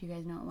tape. Do you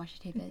guys know what washi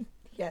tape is?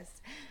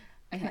 Yes.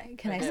 Okay.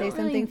 Can I I say don't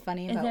something really-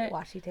 funny is about there-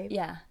 washi tape?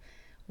 Yeah.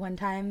 One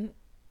time,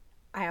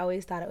 I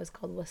always thought it was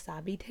called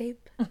wasabi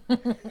tape.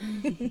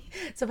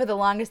 So for the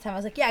longest time, I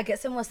was like, yeah, get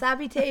some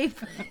wasabi tape.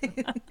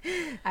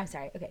 I'm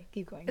sorry. Okay,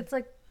 keep going. it's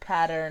like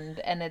patterned,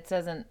 and it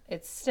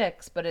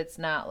sticks, but it's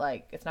not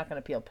going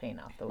to peel paint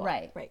off the wall.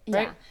 Right. Right. Yeah.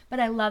 Right. But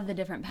I love the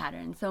different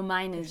patterns. So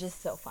mine is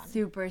just so fun.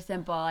 super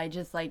simple. I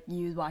just like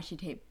use washi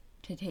tape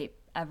to tape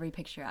every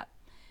picture up.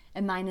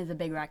 And mine is a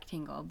big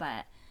rectangle,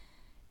 but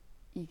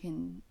you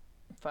can,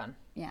 Fun.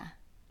 yeah.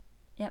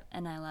 Yep.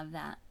 And I love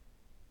that.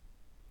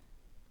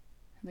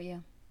 How about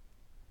you?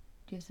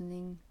 Do you have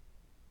something?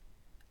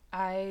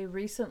 I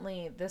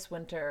recently, this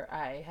winter,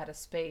 I had a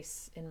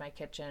space in my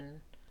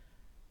kitchen.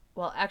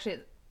 Well, actually,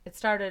 it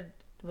started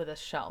with a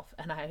shelf,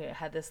 and I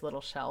had this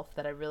little shelf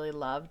that I really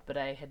loved, but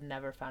I had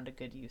never found a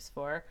good use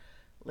for.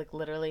 Like,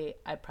 literally,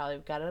 I probably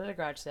got it at a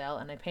garage sale,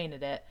 and I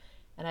painted it,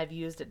 and I've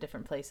used it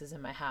different places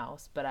in my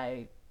house, but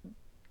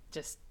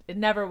it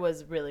never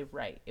was really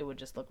right. It would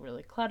just look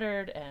really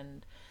cluttered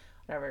and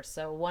whatever.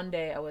 So one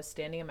day I was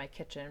standing in my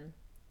kitchen,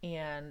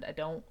 and I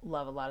don't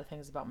love a lot of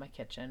things about my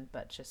kitchen,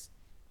 but just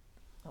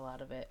a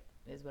lot of it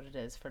is what it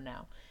is for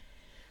now.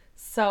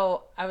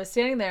 So I was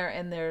standing there,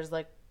 and there's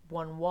like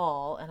one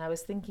wall, and I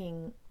was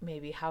thinking,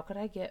 maybe how could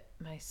I get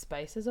my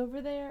spices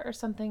over there or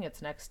something?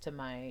 It's next to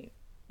my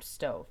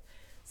stove.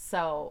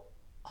 So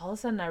all of a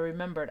sudden I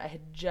remembered I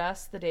had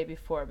just the day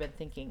before been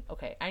thinking,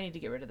 okay, I need to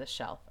get rid of this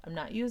shelf. I'm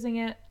not using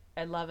it.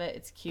 I love it.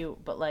 It's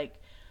cute, but like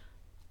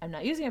I'm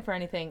not using it for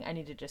anything. I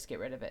need to just get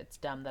rid of it. It's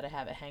dumb that I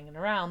have it hanging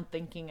around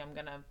thinking I'm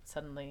going to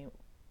suddenly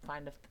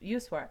find a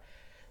use for it.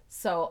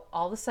 So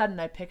all of a sudden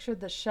I pictured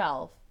the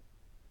shelf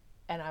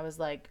and I was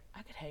like,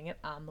 I could hang it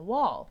on the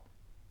wall.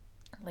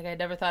 Like I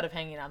never thought of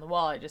hanging it on the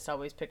wall. I just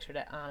always pictured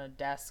it on a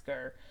desk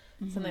or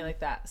something like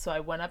that. So I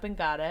went up and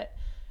got it,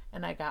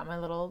 and I got my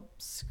little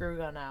screw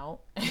gun out,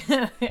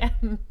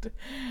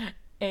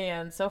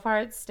 and so far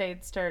it's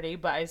stayed sturdy.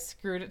 But I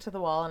screwed it to the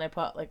wall, and I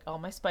put like all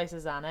my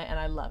spices on it, and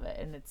I love it,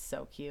 and it's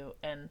so cute.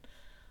 And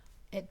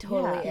It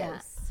totally Yeah,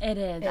 is. it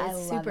is. I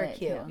It's love super it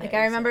cute. too. Like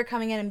I remember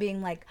coming in and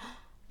being like,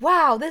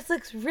 "Wow, this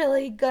looks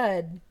really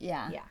good."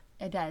 Yeah. Yeah.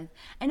 It does.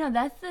 I know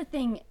that's the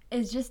thing,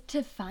 is just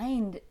to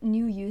find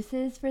new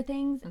uses for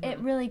things. It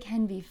really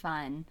can be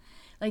fun.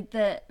 Like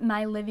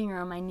my living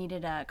room, I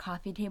needed a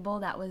coffee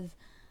table that was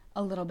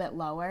a little bit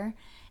lower,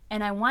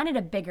 and I wanted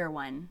a bigger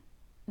one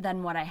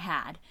than what I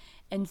had.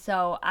 And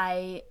so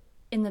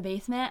in the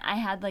basement, I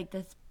had like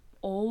this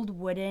old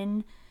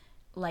wooden,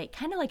 like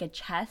kind of like a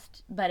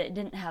chest, but it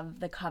didn't have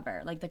the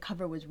cover. Like the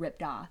cover was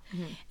ripped off.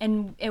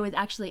 And it was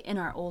actually in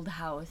our old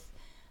house.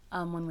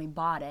 When we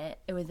bought it.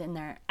 It was in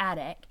their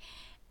attic.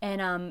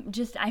 And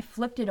I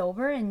flipped it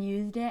over and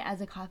used it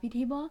as a coffee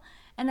table.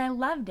 And I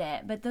loved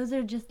it. But those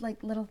are just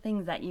like little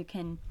things that you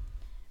can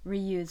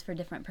reuse for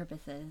different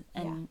purposes.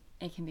 And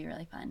it can be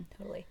really fun.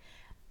 Totally.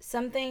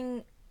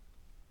 Something,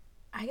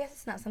 I guess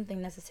it's not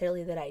something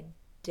necessarily that I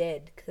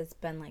did because it's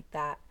been like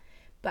that,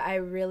 but I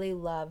really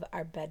love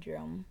our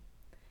bedroom.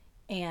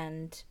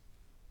 And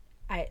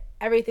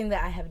everything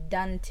that I have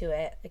done to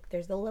it, like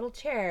there's a little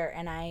chair,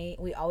 and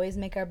we always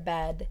make our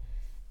bed,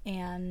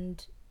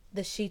 and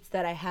the sheets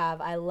that I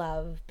have I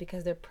love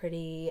because they're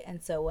pretty.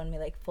 And so when we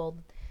like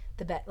fold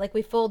the bed, like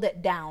we fold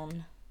it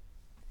down,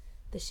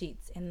 the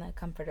sheets in the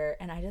comforter,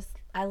 and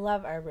I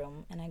love our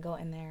room, and I go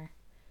in there.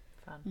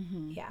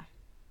 fun. Yeah.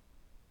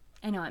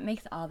 I know, it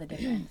makes all the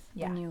difference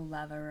Yeah. when you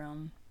love a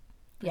room.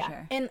 For Yeah.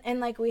 sure. And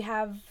like we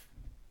have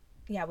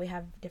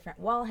different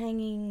wall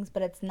hangings,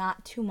 but it's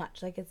not too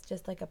much. Like it's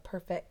just like a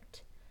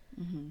perfect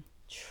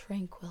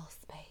tranquil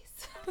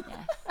space.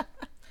 Yes.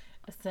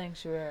 A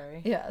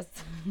sanctuary. Yes.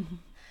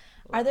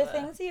 Are there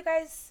things that you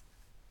guys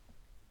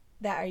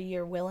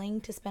you're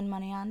willing to spend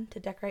money on to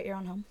decorate your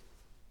own home?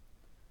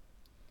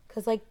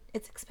 Because like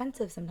it's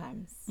expensive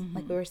sometimes,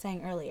 like we were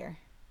saying earlier.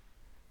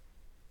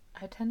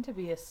 I tend to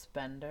be a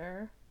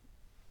spender,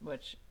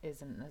 which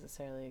isn't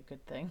necessarily a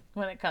good thing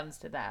when it comes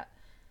to that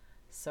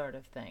sort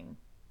of thing.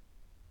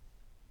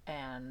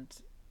 And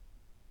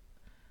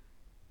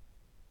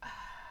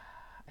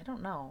I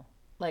don't know.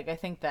 Like, I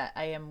think that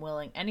I am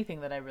willing,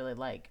 anything that I really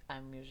like,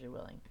 I'm usually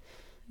willing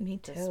Me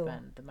to too.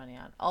 spend the money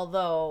on.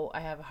 Although I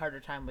have a harder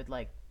time with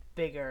like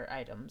bigger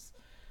items.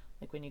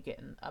 Like when you get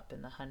up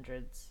in the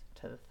hundreds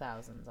to the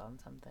thousands on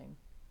something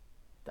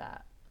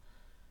that,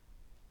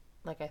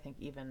 like, I think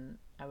even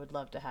I would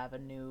love to have a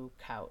new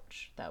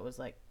couch that was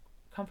like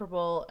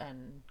comfortable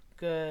and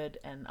good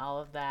and all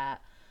of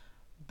that.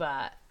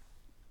 But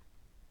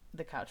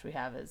the couch we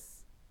have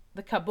is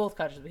both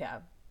couches we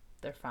have,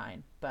 they're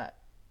fine. But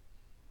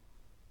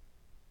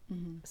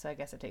so I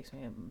guess it takes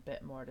me a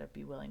bit more to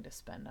be willing to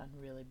spend on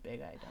really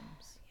big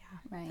items.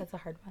 Yeah. Right. That's a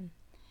hard one.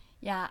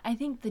 Yeah, I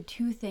think the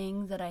two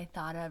things that I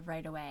thought of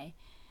right away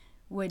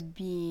would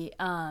be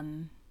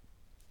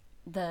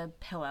the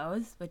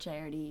pillows, which I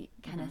already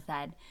kind of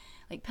said.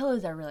 Like,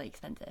 pillows are really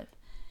expensive,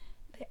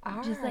 They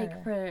are. just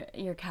like for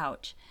your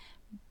couch.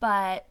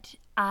 But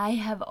I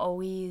have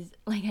always,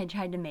 like, I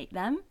tried to make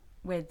them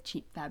with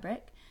cheap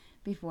fabric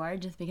before,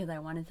 just because I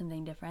wanted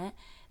something different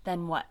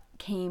than what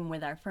came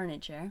with our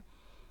furniture.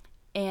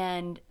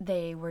 And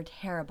they were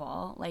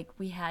terrible. Like,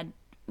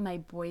 my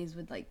boys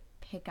would, like,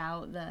 pick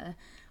out the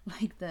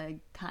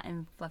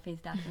cotton fluffy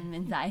stuff from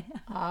inside.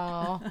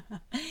 Oh.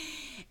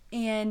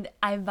 And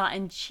I've bought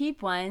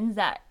cheap ones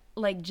that,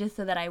 like, just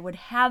so that I would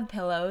have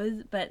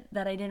pillows, but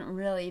that I didn't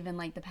really even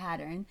like the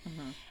pattern.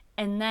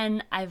 And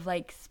then I've,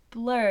 like,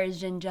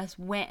 splurged and just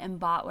went and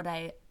bought what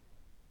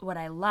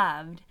I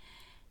loved.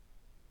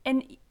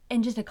 And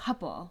just a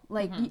couple.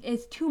 Like,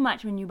 it's too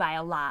much when you buy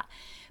a lot.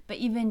 But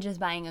even just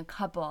buying a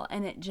couple,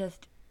 and it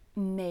just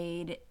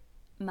made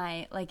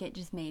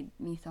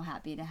me so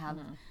happy to have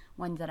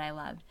ones that I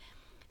loved.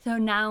 So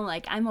now,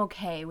 like, I'm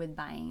okay with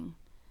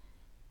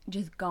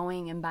just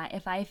going and buy.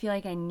 If I feel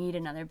like I need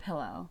another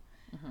pillow,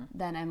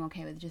 then I'm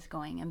okay with just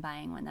going and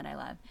buying one that I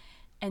love.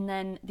 And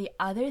then the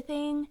other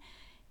thing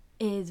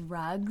is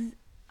rugs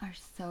are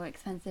so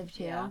expensive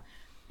too. Yeah.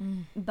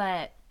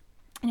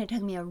 And it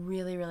took me a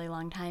really, really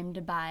long time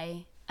to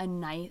buy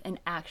an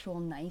actual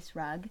nice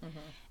rug.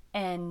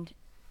 And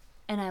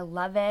I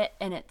love it,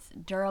 and it's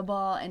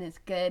durable, and it's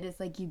good. It's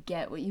like you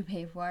get what you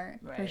pay for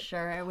Right.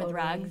 sure with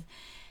rugs.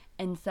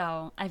 And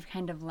so I've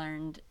kind of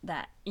learned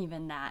that,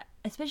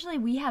 especially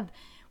we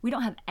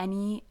don't have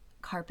any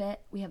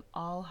carpet. We have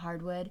all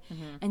hardwood.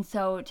 And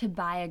so to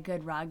buy a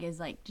good rug is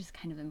like just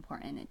kind of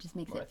important. It just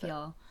makes it Worth it.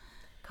 feel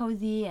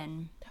cozy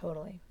and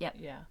Totally. yep.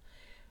 Yeah.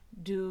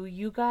 Do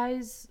you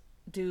guys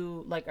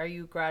do, like, are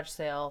you garage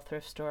sale,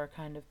 thrift store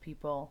kind of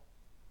people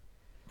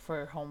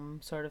for home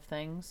sort of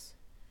things?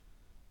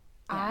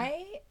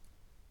 I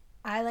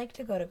like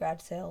to go to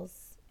garage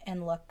sales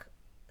and look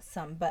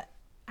some, but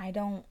I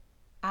don't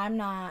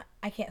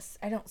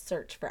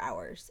search for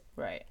hours.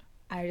 Right.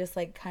 I just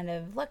like kind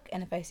of look,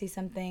 and if I see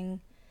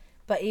something,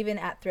 but even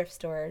at thrift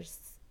stores,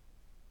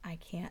 I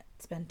can't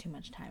spend too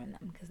much time in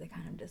them because they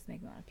kind of just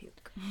make me want to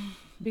puke.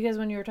 Because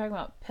when you were talking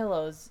about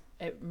pillows,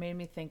 it made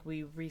me think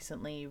we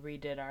recently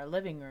redid our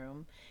living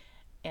room,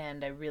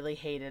 and I really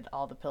hated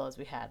all the pillows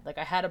we had. Like,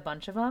 I had a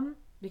bunch of them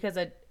because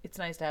it's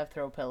nice to have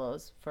throw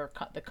pillows for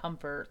the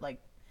comfort, like,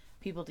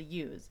 people to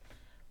use.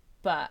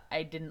 But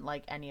I didn't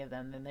like any of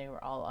them, and they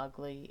were all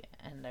ugly,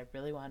 and I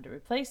really wanted to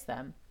replace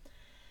them.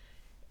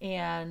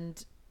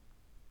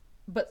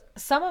 But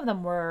some of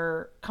them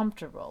were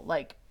comfortable.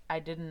 Like,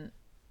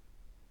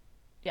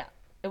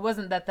 it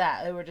wasn't that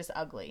they were just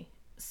ugly.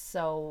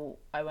 So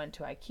I went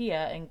to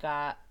IKEA and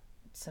got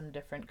some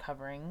different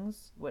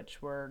coverings,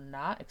 which were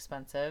not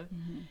expensive.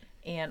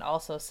 And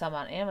also some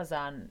on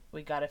Amazon.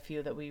 We got a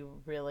few that we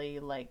really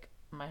like.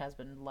 My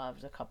husband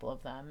loved a couple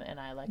of them, and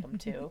I like them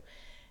too.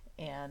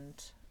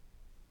 And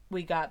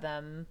we got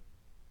them.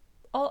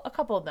 A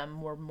couple of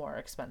them were more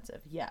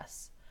expensive,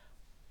 yes.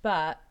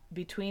 But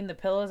between the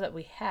pillows that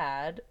we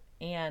had,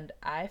 and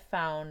I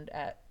found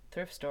at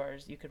thrift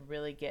stores, you could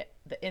really get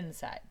the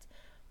insides.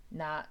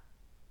 Not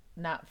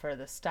for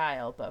the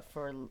style, but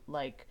for,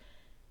 like,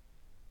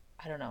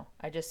 I don't know.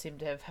 I just seem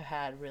to have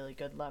had really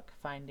good luck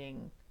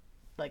finding,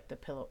 like, the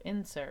pillow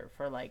insert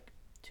for like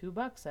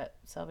 $2 at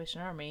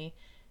Salvation Army,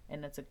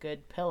 and it's a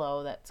good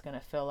pillow that's gonna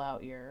fill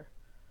out your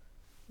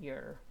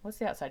what's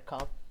the outside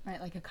called? Right,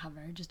 like a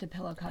cover, just a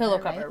pillow cover. Pillow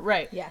right? cover,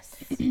 right? Yes.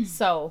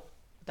 So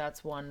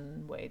that's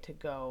one way to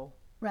go.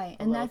 Right,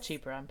 A and little that's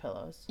cheaper on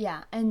pillows.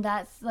 yeah, and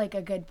that's like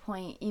a good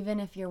point. Even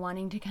if you're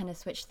wanting to kind of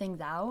switch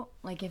things out,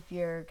 like if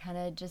you're kind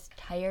of just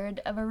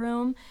tired of a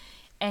room,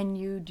 and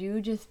you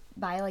do just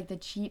buy like the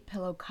cheap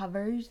pillow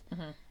covers,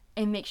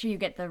 and make sure you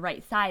get the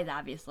right size,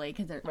 obviously,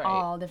 because they're Right,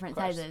 all different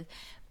of course. sizes.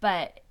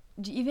 But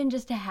even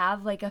just to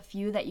have like a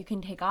few that you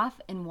can take off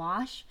and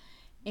wash,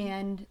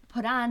 and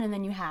put on, and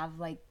then you have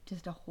like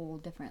just a whole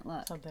different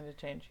look. Something to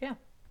change. Yeah.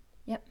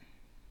 Yep.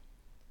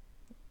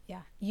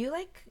 Yeah. You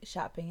like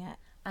shopping at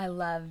I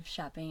love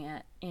shopping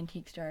at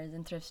antique stores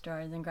and thrift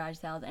stores and garage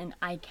sales, and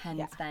I can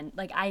Yeah. spend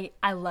like I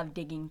love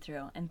digging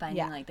through and finding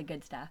Yeah. like the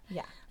good stuff.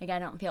 Yeah. Like I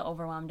don't feel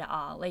overwhelmed at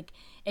all. Like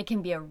it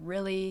can be a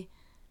really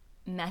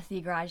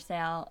messy garage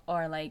sale,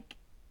 or like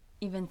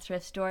even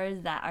thrift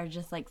stores that are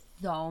just like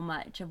so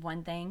much of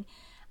one thing.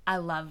 I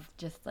love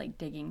just like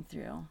digging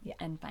through Yeah.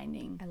 and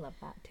finding. I love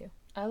that too.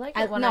 I like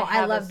I it when I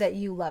have love a, that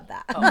you love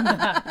that.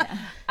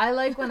 I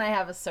like when I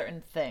have a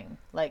certain thing.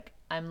 Like,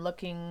 I'm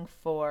looking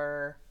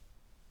for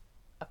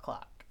a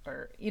clock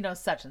or,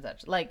 such and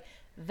such. Like,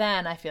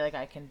 then I feel like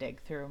I can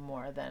dig through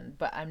more than,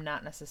 but I'm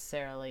not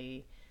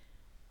necessarily,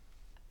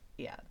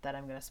 that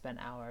I'm going to spend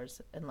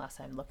hours unless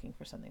I'm looking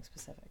for something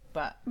specific.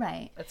 But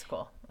Right. it's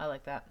cool. I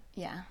like that.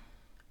 Yeah.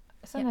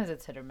 Sometimes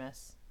it's hit or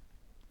miss,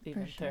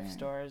 even For thrift sure.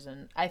 stores.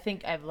 And I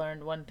think I've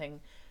learned one thing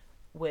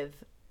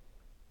with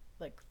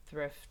like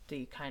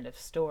thrifty kind of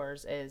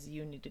stores is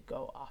you need to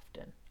go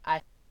often.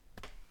 I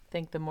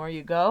think the more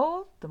you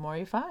go, the more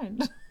you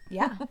find.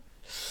 Yeah.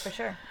 For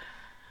sure.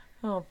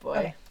 Oh boy.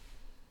 Okay.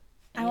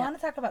 I Yeah. want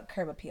to talk about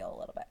curb appeal a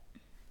little bit.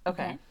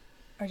 Okay.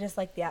 Or just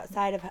like the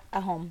outside of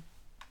a home.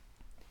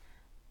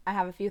 I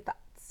have a few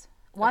thoughts.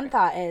 One Okay.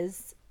 thought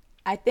is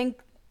I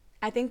think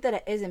that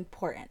it is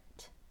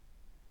important.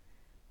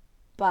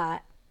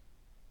 But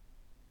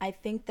I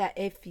think that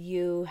if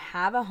you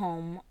have a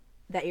home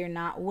that you're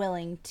not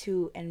willing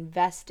to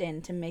invest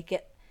in to make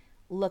it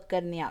look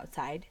good on the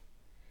outside,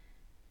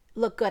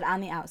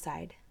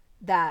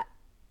 that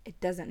it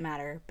doesn't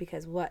matter,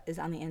 because what is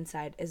on the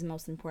inside is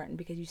most important,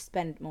 because you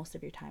spend most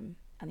of your time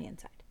on the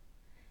inside.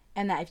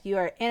 And that if you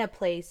are in a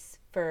place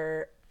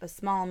for a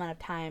small amount of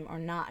time or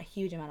not a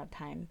huge amount of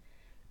time,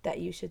 that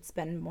you should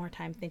spend more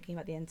time thinking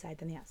about the inside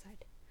than the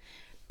outside.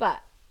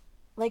 But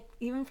like,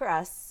 even for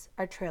us,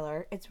 our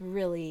trailer, it's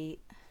really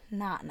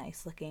not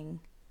nice looking,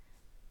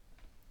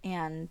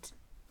 and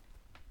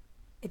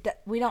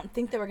we don't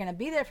think that we're going to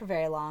be there for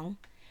very long.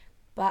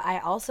 But I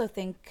also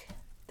think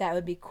that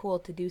would be cool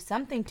to do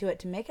something to it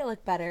to make it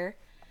look better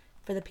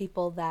for the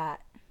people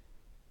that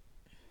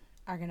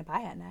are going to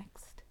buy it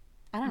next.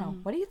 I don't know.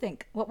 What do you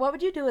think? What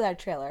would you do with our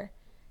trailer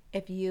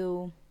if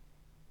you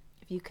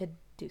could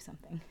do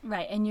something?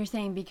 Right, and you're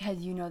saying because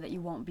you know that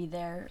you won't be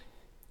there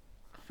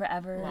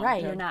forever,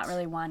 Right. you're not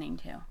really wanting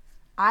to.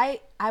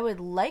 I would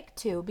like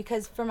to,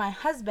 because for my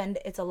husband,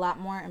 it's a lot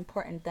more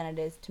important than it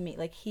is to me.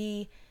 Like,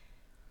 he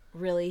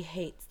really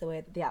hates the way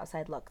that the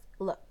outside look.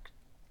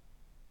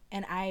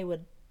 And I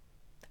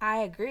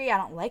agree, I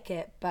don't like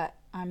it, but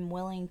I'm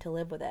willing to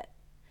live with it.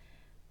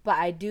 But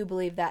I do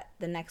believe that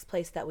the next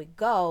place that we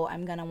go,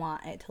 I'm going to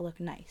want it to look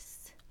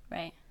nice.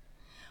 Right.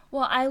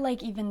 Well, I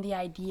like even the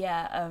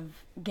idea of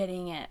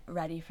getting it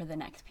ready for the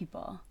next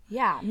people.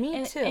 Yeah, me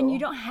And, too. and you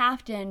don't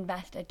have to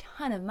invest a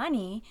ton of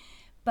money,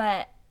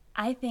 but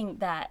I think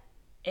that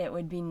it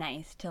would be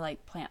nice to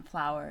like plant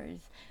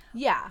flowers.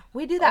 Yeah,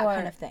 we do that Or-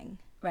 kind of thing.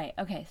 Right.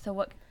 Okay. So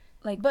what,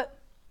 like, But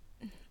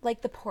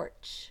like the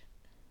porch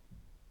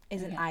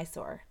is an Okay.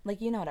 eyesore.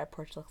 Like, you know what our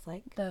porch looks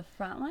like. the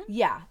front one?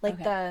 Yeah,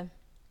 like Okay.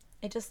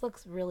 it just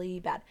looks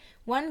really bad.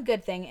 One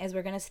good thing is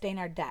we're going to stain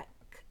our deck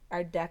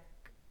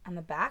on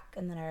the back,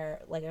 and then our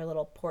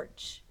little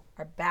porch,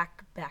 our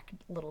back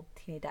little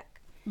teeny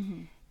deck.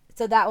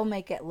 So that will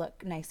make it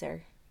look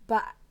nicer.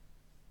 But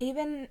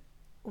even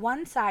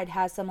one side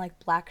has some like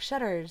black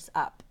shutters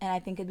up, and I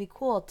think it'd be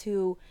cool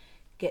to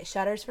get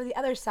shutters for the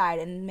other side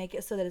and make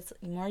it so that it's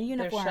more There's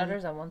uniform.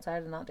 shutters on one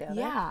side and not the other.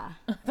 Yeah.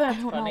 That's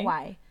I don't funny. know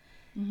why.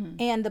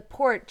 And the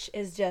porch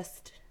is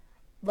just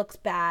looks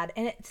bad,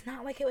 and it's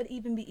not like it would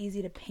even be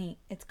easy to paint.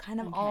 It's kind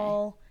of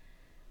all.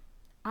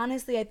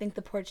 Honestly, I think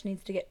the porch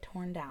needs to get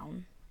torn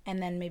down,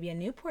 and then maybe a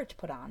new porch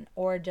put on,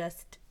 or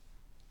just.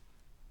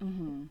 I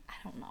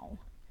don't know.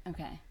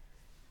 Okay.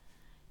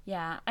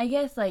 Yeah, I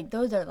guess like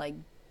those are like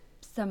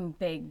some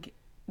big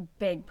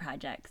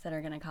projects that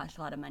are going to cost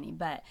a lot of money,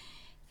 but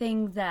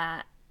things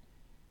that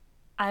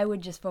I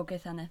would just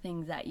focus on the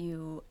things that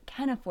you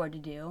can afford to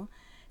do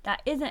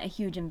that isn't a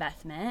huge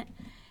investment,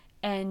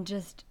 and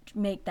just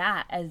make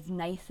that as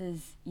nice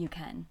as you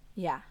can.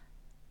 Yeah,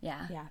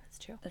 Yeah. yeah, that's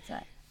true. That's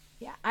it.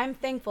 Yeah, I'm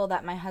thankful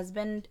that my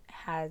husband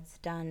has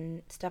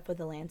done stuff with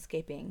the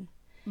landscaping.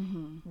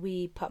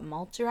 We put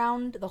mulch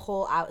around the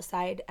whole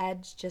outside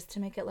edge just to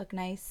make it look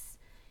nice.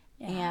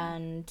 Yeah.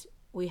 And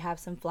we have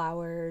some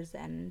flowers,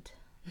 and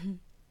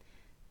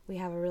we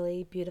have a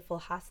really beautiful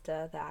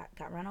hosta that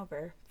got run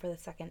over for the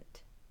second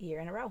year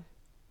in a row.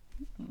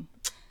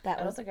 That I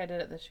don't was think I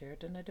did it this year.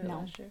 Didn't I do it no,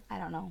 last year? I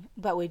don't know,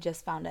 but we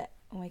just found it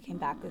when we came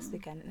back this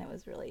weekend, and it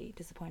was really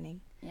disappointing.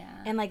 Yeah.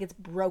 And like it's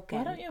broken.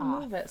 Why don't you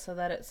off. move it so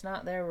that it's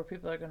not there where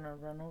people are going to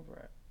run over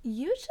it?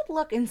 You should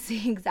look and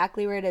see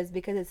exactly where it is,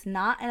 because it's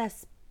not in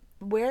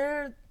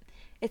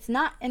it's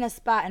not in a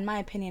spot, in my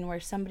opinion, where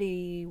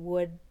somebody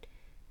would.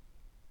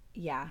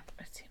 Yeah,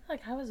 It seemed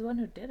like I was the one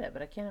who did it,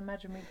 but I can't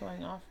imagine me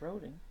going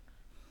off-roading.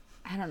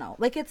 I don't know.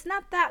 Like, it's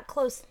not that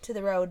close to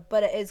the road,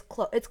 but it is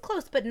close. It's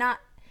close, but not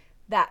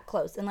that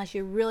close, unless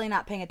you're really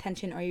not paying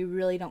attention or you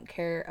really don't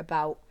care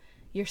about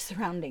your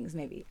surroundings.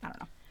 Maybe, I don't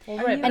know. Well,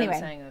 Are right, you- but I'm Anyway.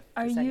 saying the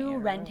Are second year you in a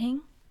row.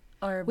 renting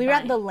or We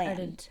rent the buying? Or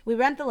land. We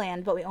rent the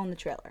land, but we own the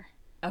trailer.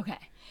 Okay.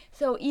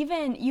 So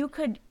you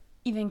could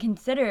even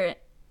consider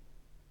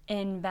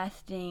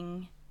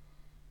investing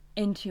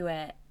into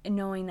it,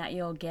 knowing that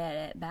you'll get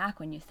it back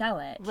when you sell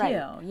it too.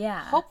 Right.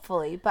 Yeah.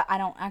 Hopefully, but I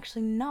don't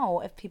actually know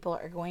if people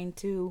are going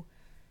to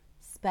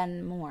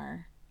spend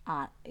more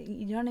on.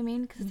 You know what I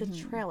mean? Because it's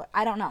a trailer.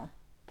 I don't know.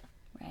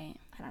 Right.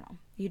 I don't know.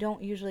 You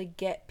don't usually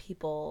get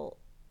people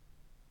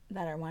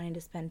that are wanting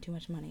to spend too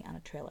much money on a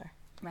trailer.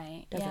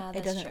 Right. Doesn't, Yeah, it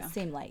that's doesn't true.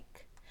 seem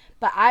like.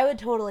 But I would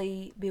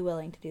totally be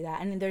willing to do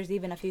that. And there's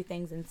even a few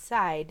things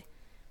inside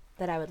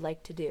that I would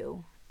like to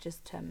do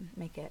just to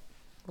make it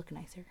look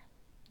nicer,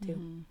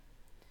 too.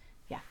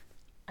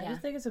 I Yeah.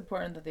 just think it's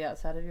important that the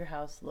outside of your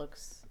house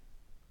looks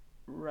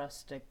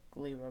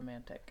rustically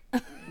romantic.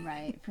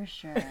 Right, for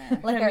sure.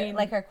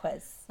 Like our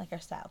quiz, like our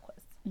style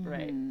quiz.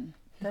 Right.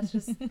 That's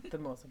just the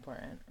most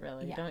important,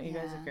 really. Yeah. Don't you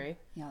guys Yeah. agree?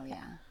 Oh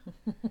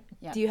yeah.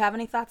 Yep. Do you have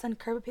any thoughts on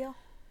curb appeal?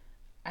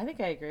 I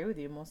think I agree with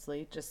you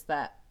mostly. Just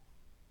that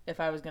if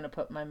I was going to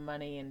put my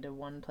money into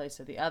one place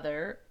or the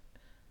other,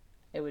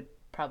 it would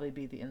probably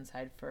be the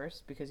inside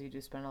first, because you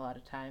do spend a lot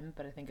of time.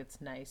 But I think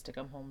it's nice to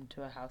come home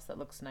to a house that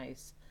looks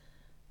nice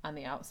on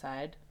the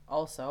outside.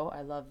 Also,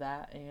 I love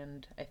that.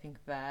 And I think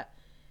that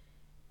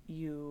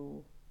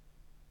you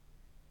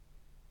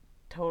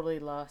totally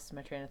lost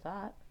my train of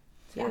thought.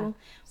 Yeah. too.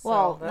 So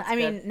Well, that's I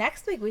mean, good.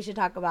 next week we should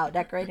talk about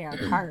decorating our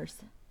cars.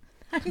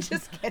 I'm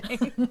just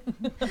kidding.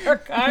 Our I'm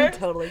cars?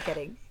 totally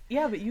kidding.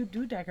 Yeah, but you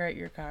do decorate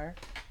your car.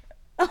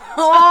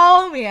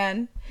 Oh,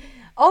 man.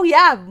 Oh,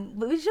 yeah.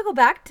 We should go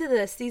back to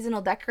the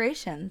seasonal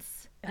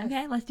decorations.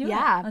 Okay, let's do it. Yeah,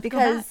 Let's go back.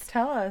 because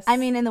Tell us. I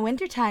mean, in the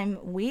wintertime,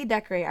 we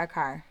decorate our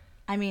car.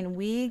 I mean,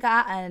 we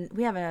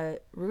have a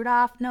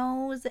Rudolph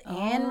nose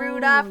and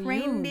Rudolph you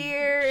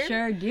reindeer.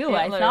 Sure do.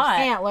 Antlers. I saw it.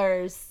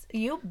 Antlers.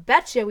 You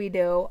betcha we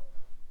do.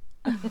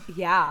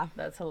 Yeah.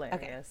 That's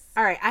hilarious.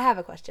 All right, I have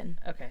a question.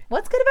 Okay.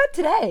 What's good about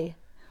today?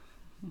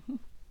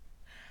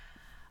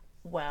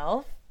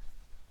 Well,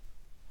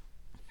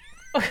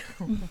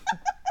 you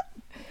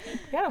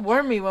gotta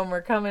warn me when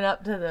we're coming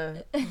up to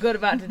the good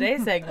about today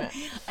segment.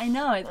 I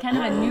know it's kind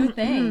of a new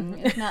thing.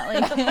 It's not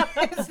like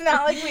It's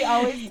not like we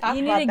always talk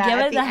You need about to that give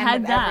at us the a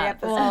end of heads every up.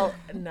 episode. Well,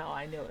 no,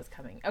 I knew it was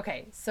coming.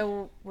 Okay,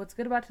 so what's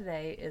good about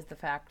today is the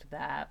fact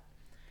that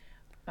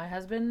my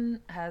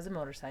husband has a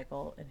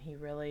motorcycle and he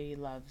really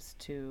loves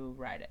to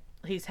ride it.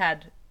 He's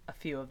had a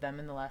few of them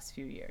in the last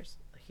few years.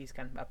 He's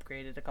kind of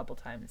upgraded a couple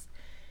times.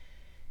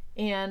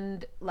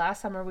 And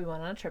last summer we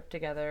went on a trip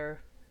together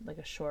like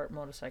a short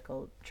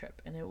motorcycle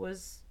trip, and it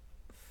was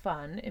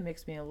fun. It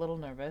makes me a little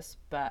nervous,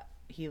 but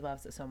he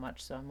loves it so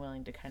much, so I'm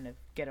willing to kind of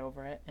get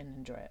over it and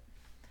enjoy it.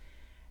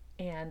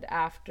 And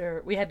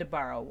after, we had to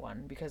borrow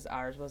one because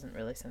ours wasn't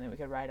really something we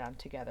could ride on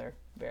together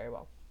very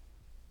well.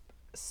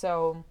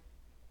 So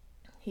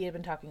he had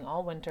been talking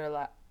all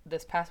winter,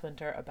 this past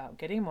winter, about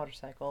getting a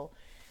motorcycle.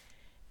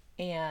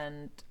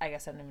 And I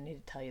guess I don't even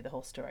need to tell you the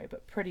whole story,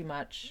 but pretty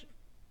much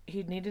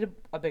he needed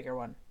a bigger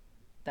one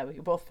that we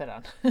could both fit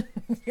on.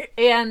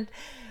 And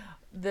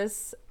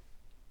this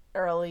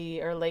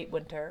early or late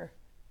winter,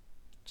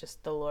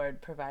 just the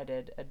Lord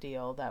provided a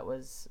deal that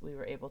we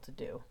were able to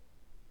do.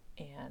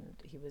 And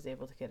he was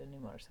able to get a new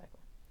motorcycle.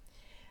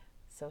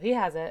 So he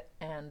has it,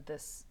 and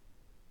this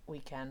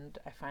weekend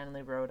I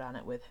finally rode on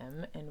it with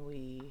him, and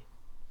we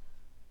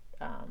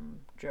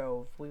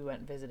we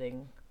went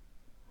visiting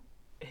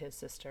his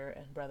sister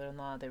and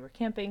brother-in-law. They were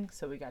camping,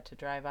 so we got to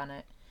drive on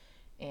it,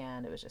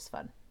 and it was just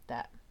fun.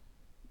 That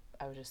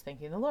I was just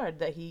thanking the Lord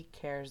that he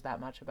cares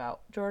that much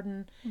about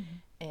Jordan,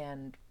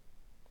 and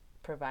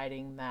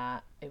providing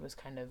that. It was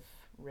kind of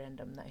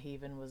random that he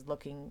even was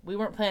looking. We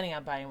weren't planning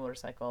on buying a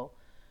motorcycle.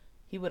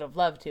 He would have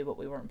loved to, but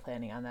we weren't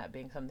planning on that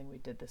being something we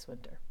did this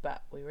winter.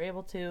 But we were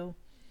able to,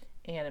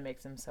 and it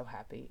makes him so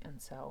happy.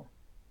 And so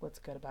what's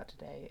good about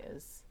today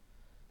is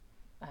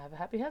I have a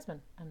happy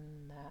husband,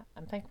 and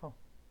I'm thankful.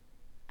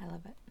 I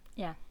love it.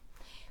 Yeah.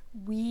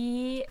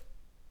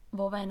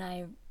 Volva and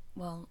I,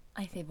 well,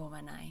 I say Volva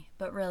and I,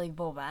 but really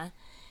Volva,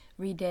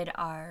 redid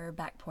our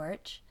back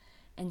porch.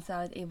 And so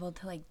I was able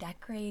to like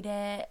decorate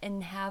it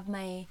and have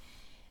my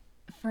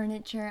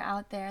furniture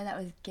out there that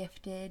was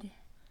gifted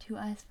to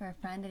us for a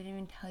friend. I didn't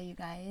even tell you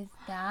guys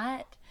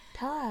that.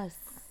 Tell us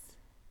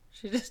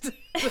She just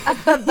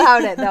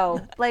about it,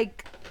 though.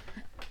 Like,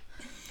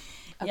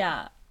 okay.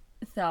 Yeah.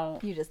 So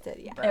You just did,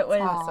 yeah. it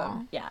was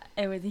awesome. Yeah,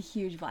 it was a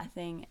huge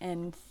blessing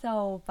and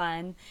so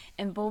fun.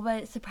 And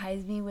Volva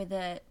surprised me with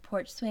a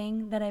porch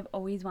swing that I've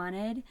always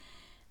wanted.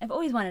 I've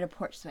always wanted a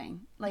porch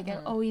swing. Like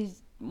I've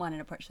always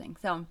wanted a porch swing.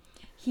 So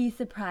he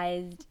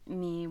surprised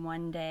me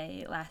one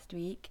day last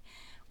week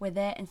with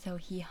it, and so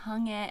he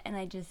hung it, and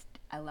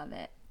I love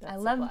it. That's I a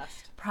love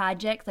blast.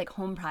 projects, like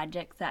home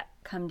projects that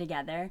come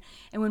together.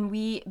 And when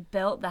we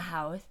built the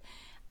house,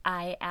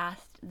 I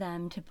asked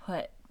them to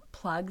put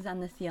plugs on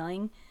the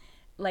ceiling,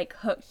 like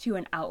hooked to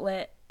an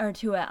outlet or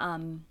to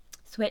a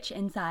switch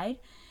inside,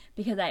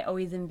 because I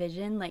always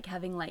envision like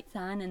having lights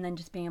on and then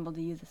just being able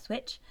to use a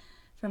switch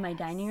for my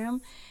dining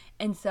room.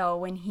 And so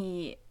when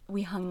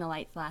we hung the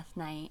lights last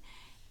night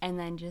and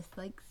then just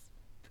like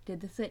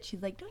did the switch,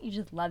 he's like, don't you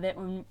just love it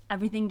when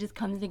everything just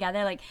comes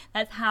together? Like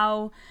that's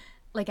how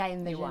like I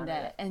envisioned wanted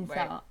it. it, And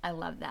right. so I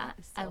love that.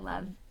 so I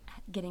love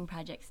getting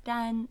projects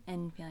done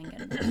and feeling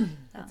good about it. So.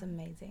 That's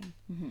amazing.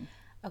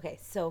 Okay,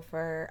 so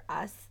for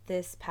us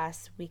this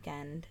past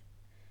weekend,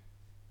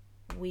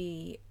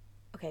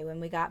 when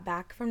we got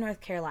back from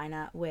North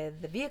Carolina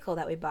with the vehicle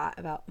that we bought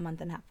about a month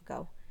and a half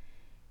ago,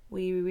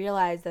 we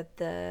realized that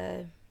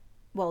the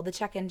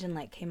check engine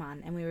light came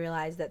on, and we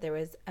realized that there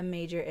was a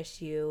major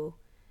issue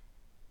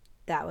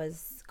that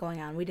was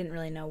going on. We didn't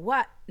really know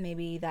what.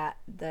 Maybe that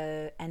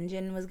the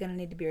engine was going to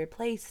need to be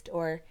replaced,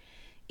 or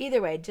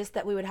either way, just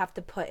that we would have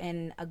to put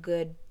in a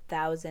good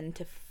 $1,000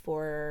 to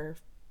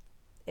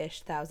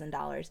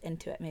 $4,000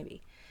 into it,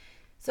 maybe.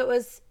 So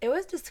it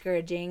was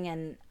discouraging,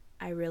 and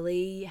I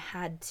really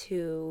had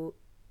to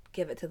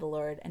give it to the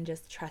Lord and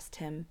just trust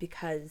him,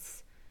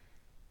 because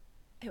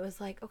it was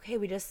like, okay,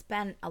 we just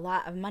spent a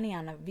lot of money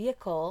on a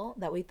vehicle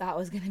that we thought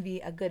was going to be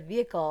a good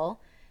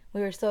vehicle.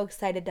 We were so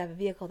excited to have a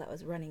vehicle that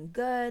was running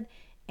good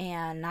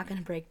and not going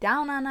to break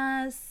down on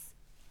us.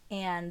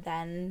 And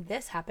then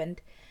this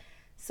happened.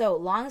 So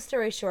long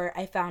story short,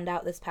 I found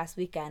out this past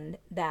weekend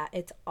that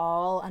it's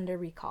all under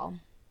recall.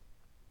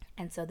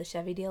 And so the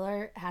Chevy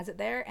dealer has it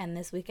there, and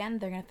this weekend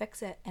they're going to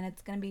fix it, and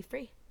it's going to be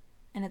free.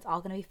 And it's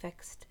all going to be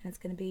fixed, and it's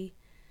going to be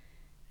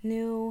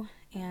new,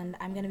 and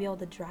I'm going to be able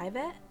to drive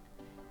it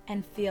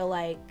and feel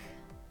like,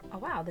 oh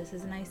wow, this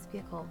is a nice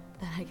vehicle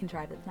that I can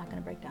drive. It's not going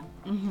to break down.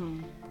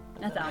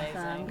 That's amazing.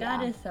 awesome. Yeah.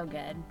 God is so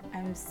good.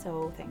 I'm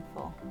so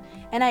thankful.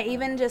 And I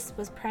even just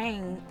was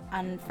praying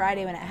on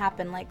Friday when it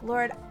happened, like,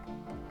 Lord,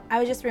 I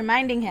was just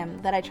reminding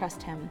him that I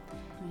trust him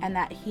and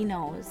that he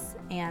knows.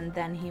 And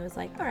then he was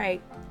like, all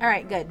right,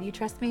 good. You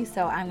trust me,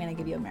 so I'm going to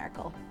give you a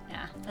miracle.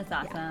 Yeah, that's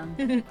awesome.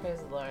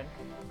 Praise the Lord.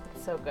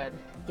 It's so good.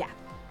 Yeah.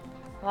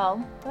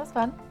 Well, that was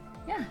fun.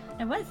 Yeah,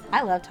 it was.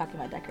 I love talking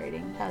about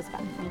decorating. That was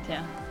fun. Me too.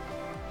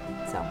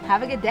 So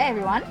have a good day,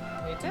 everyone.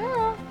 Me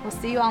too. We'll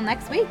see you all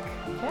next week.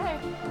 Okay.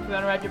 If you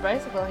want to ride your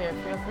bicycle here,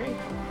 feel free.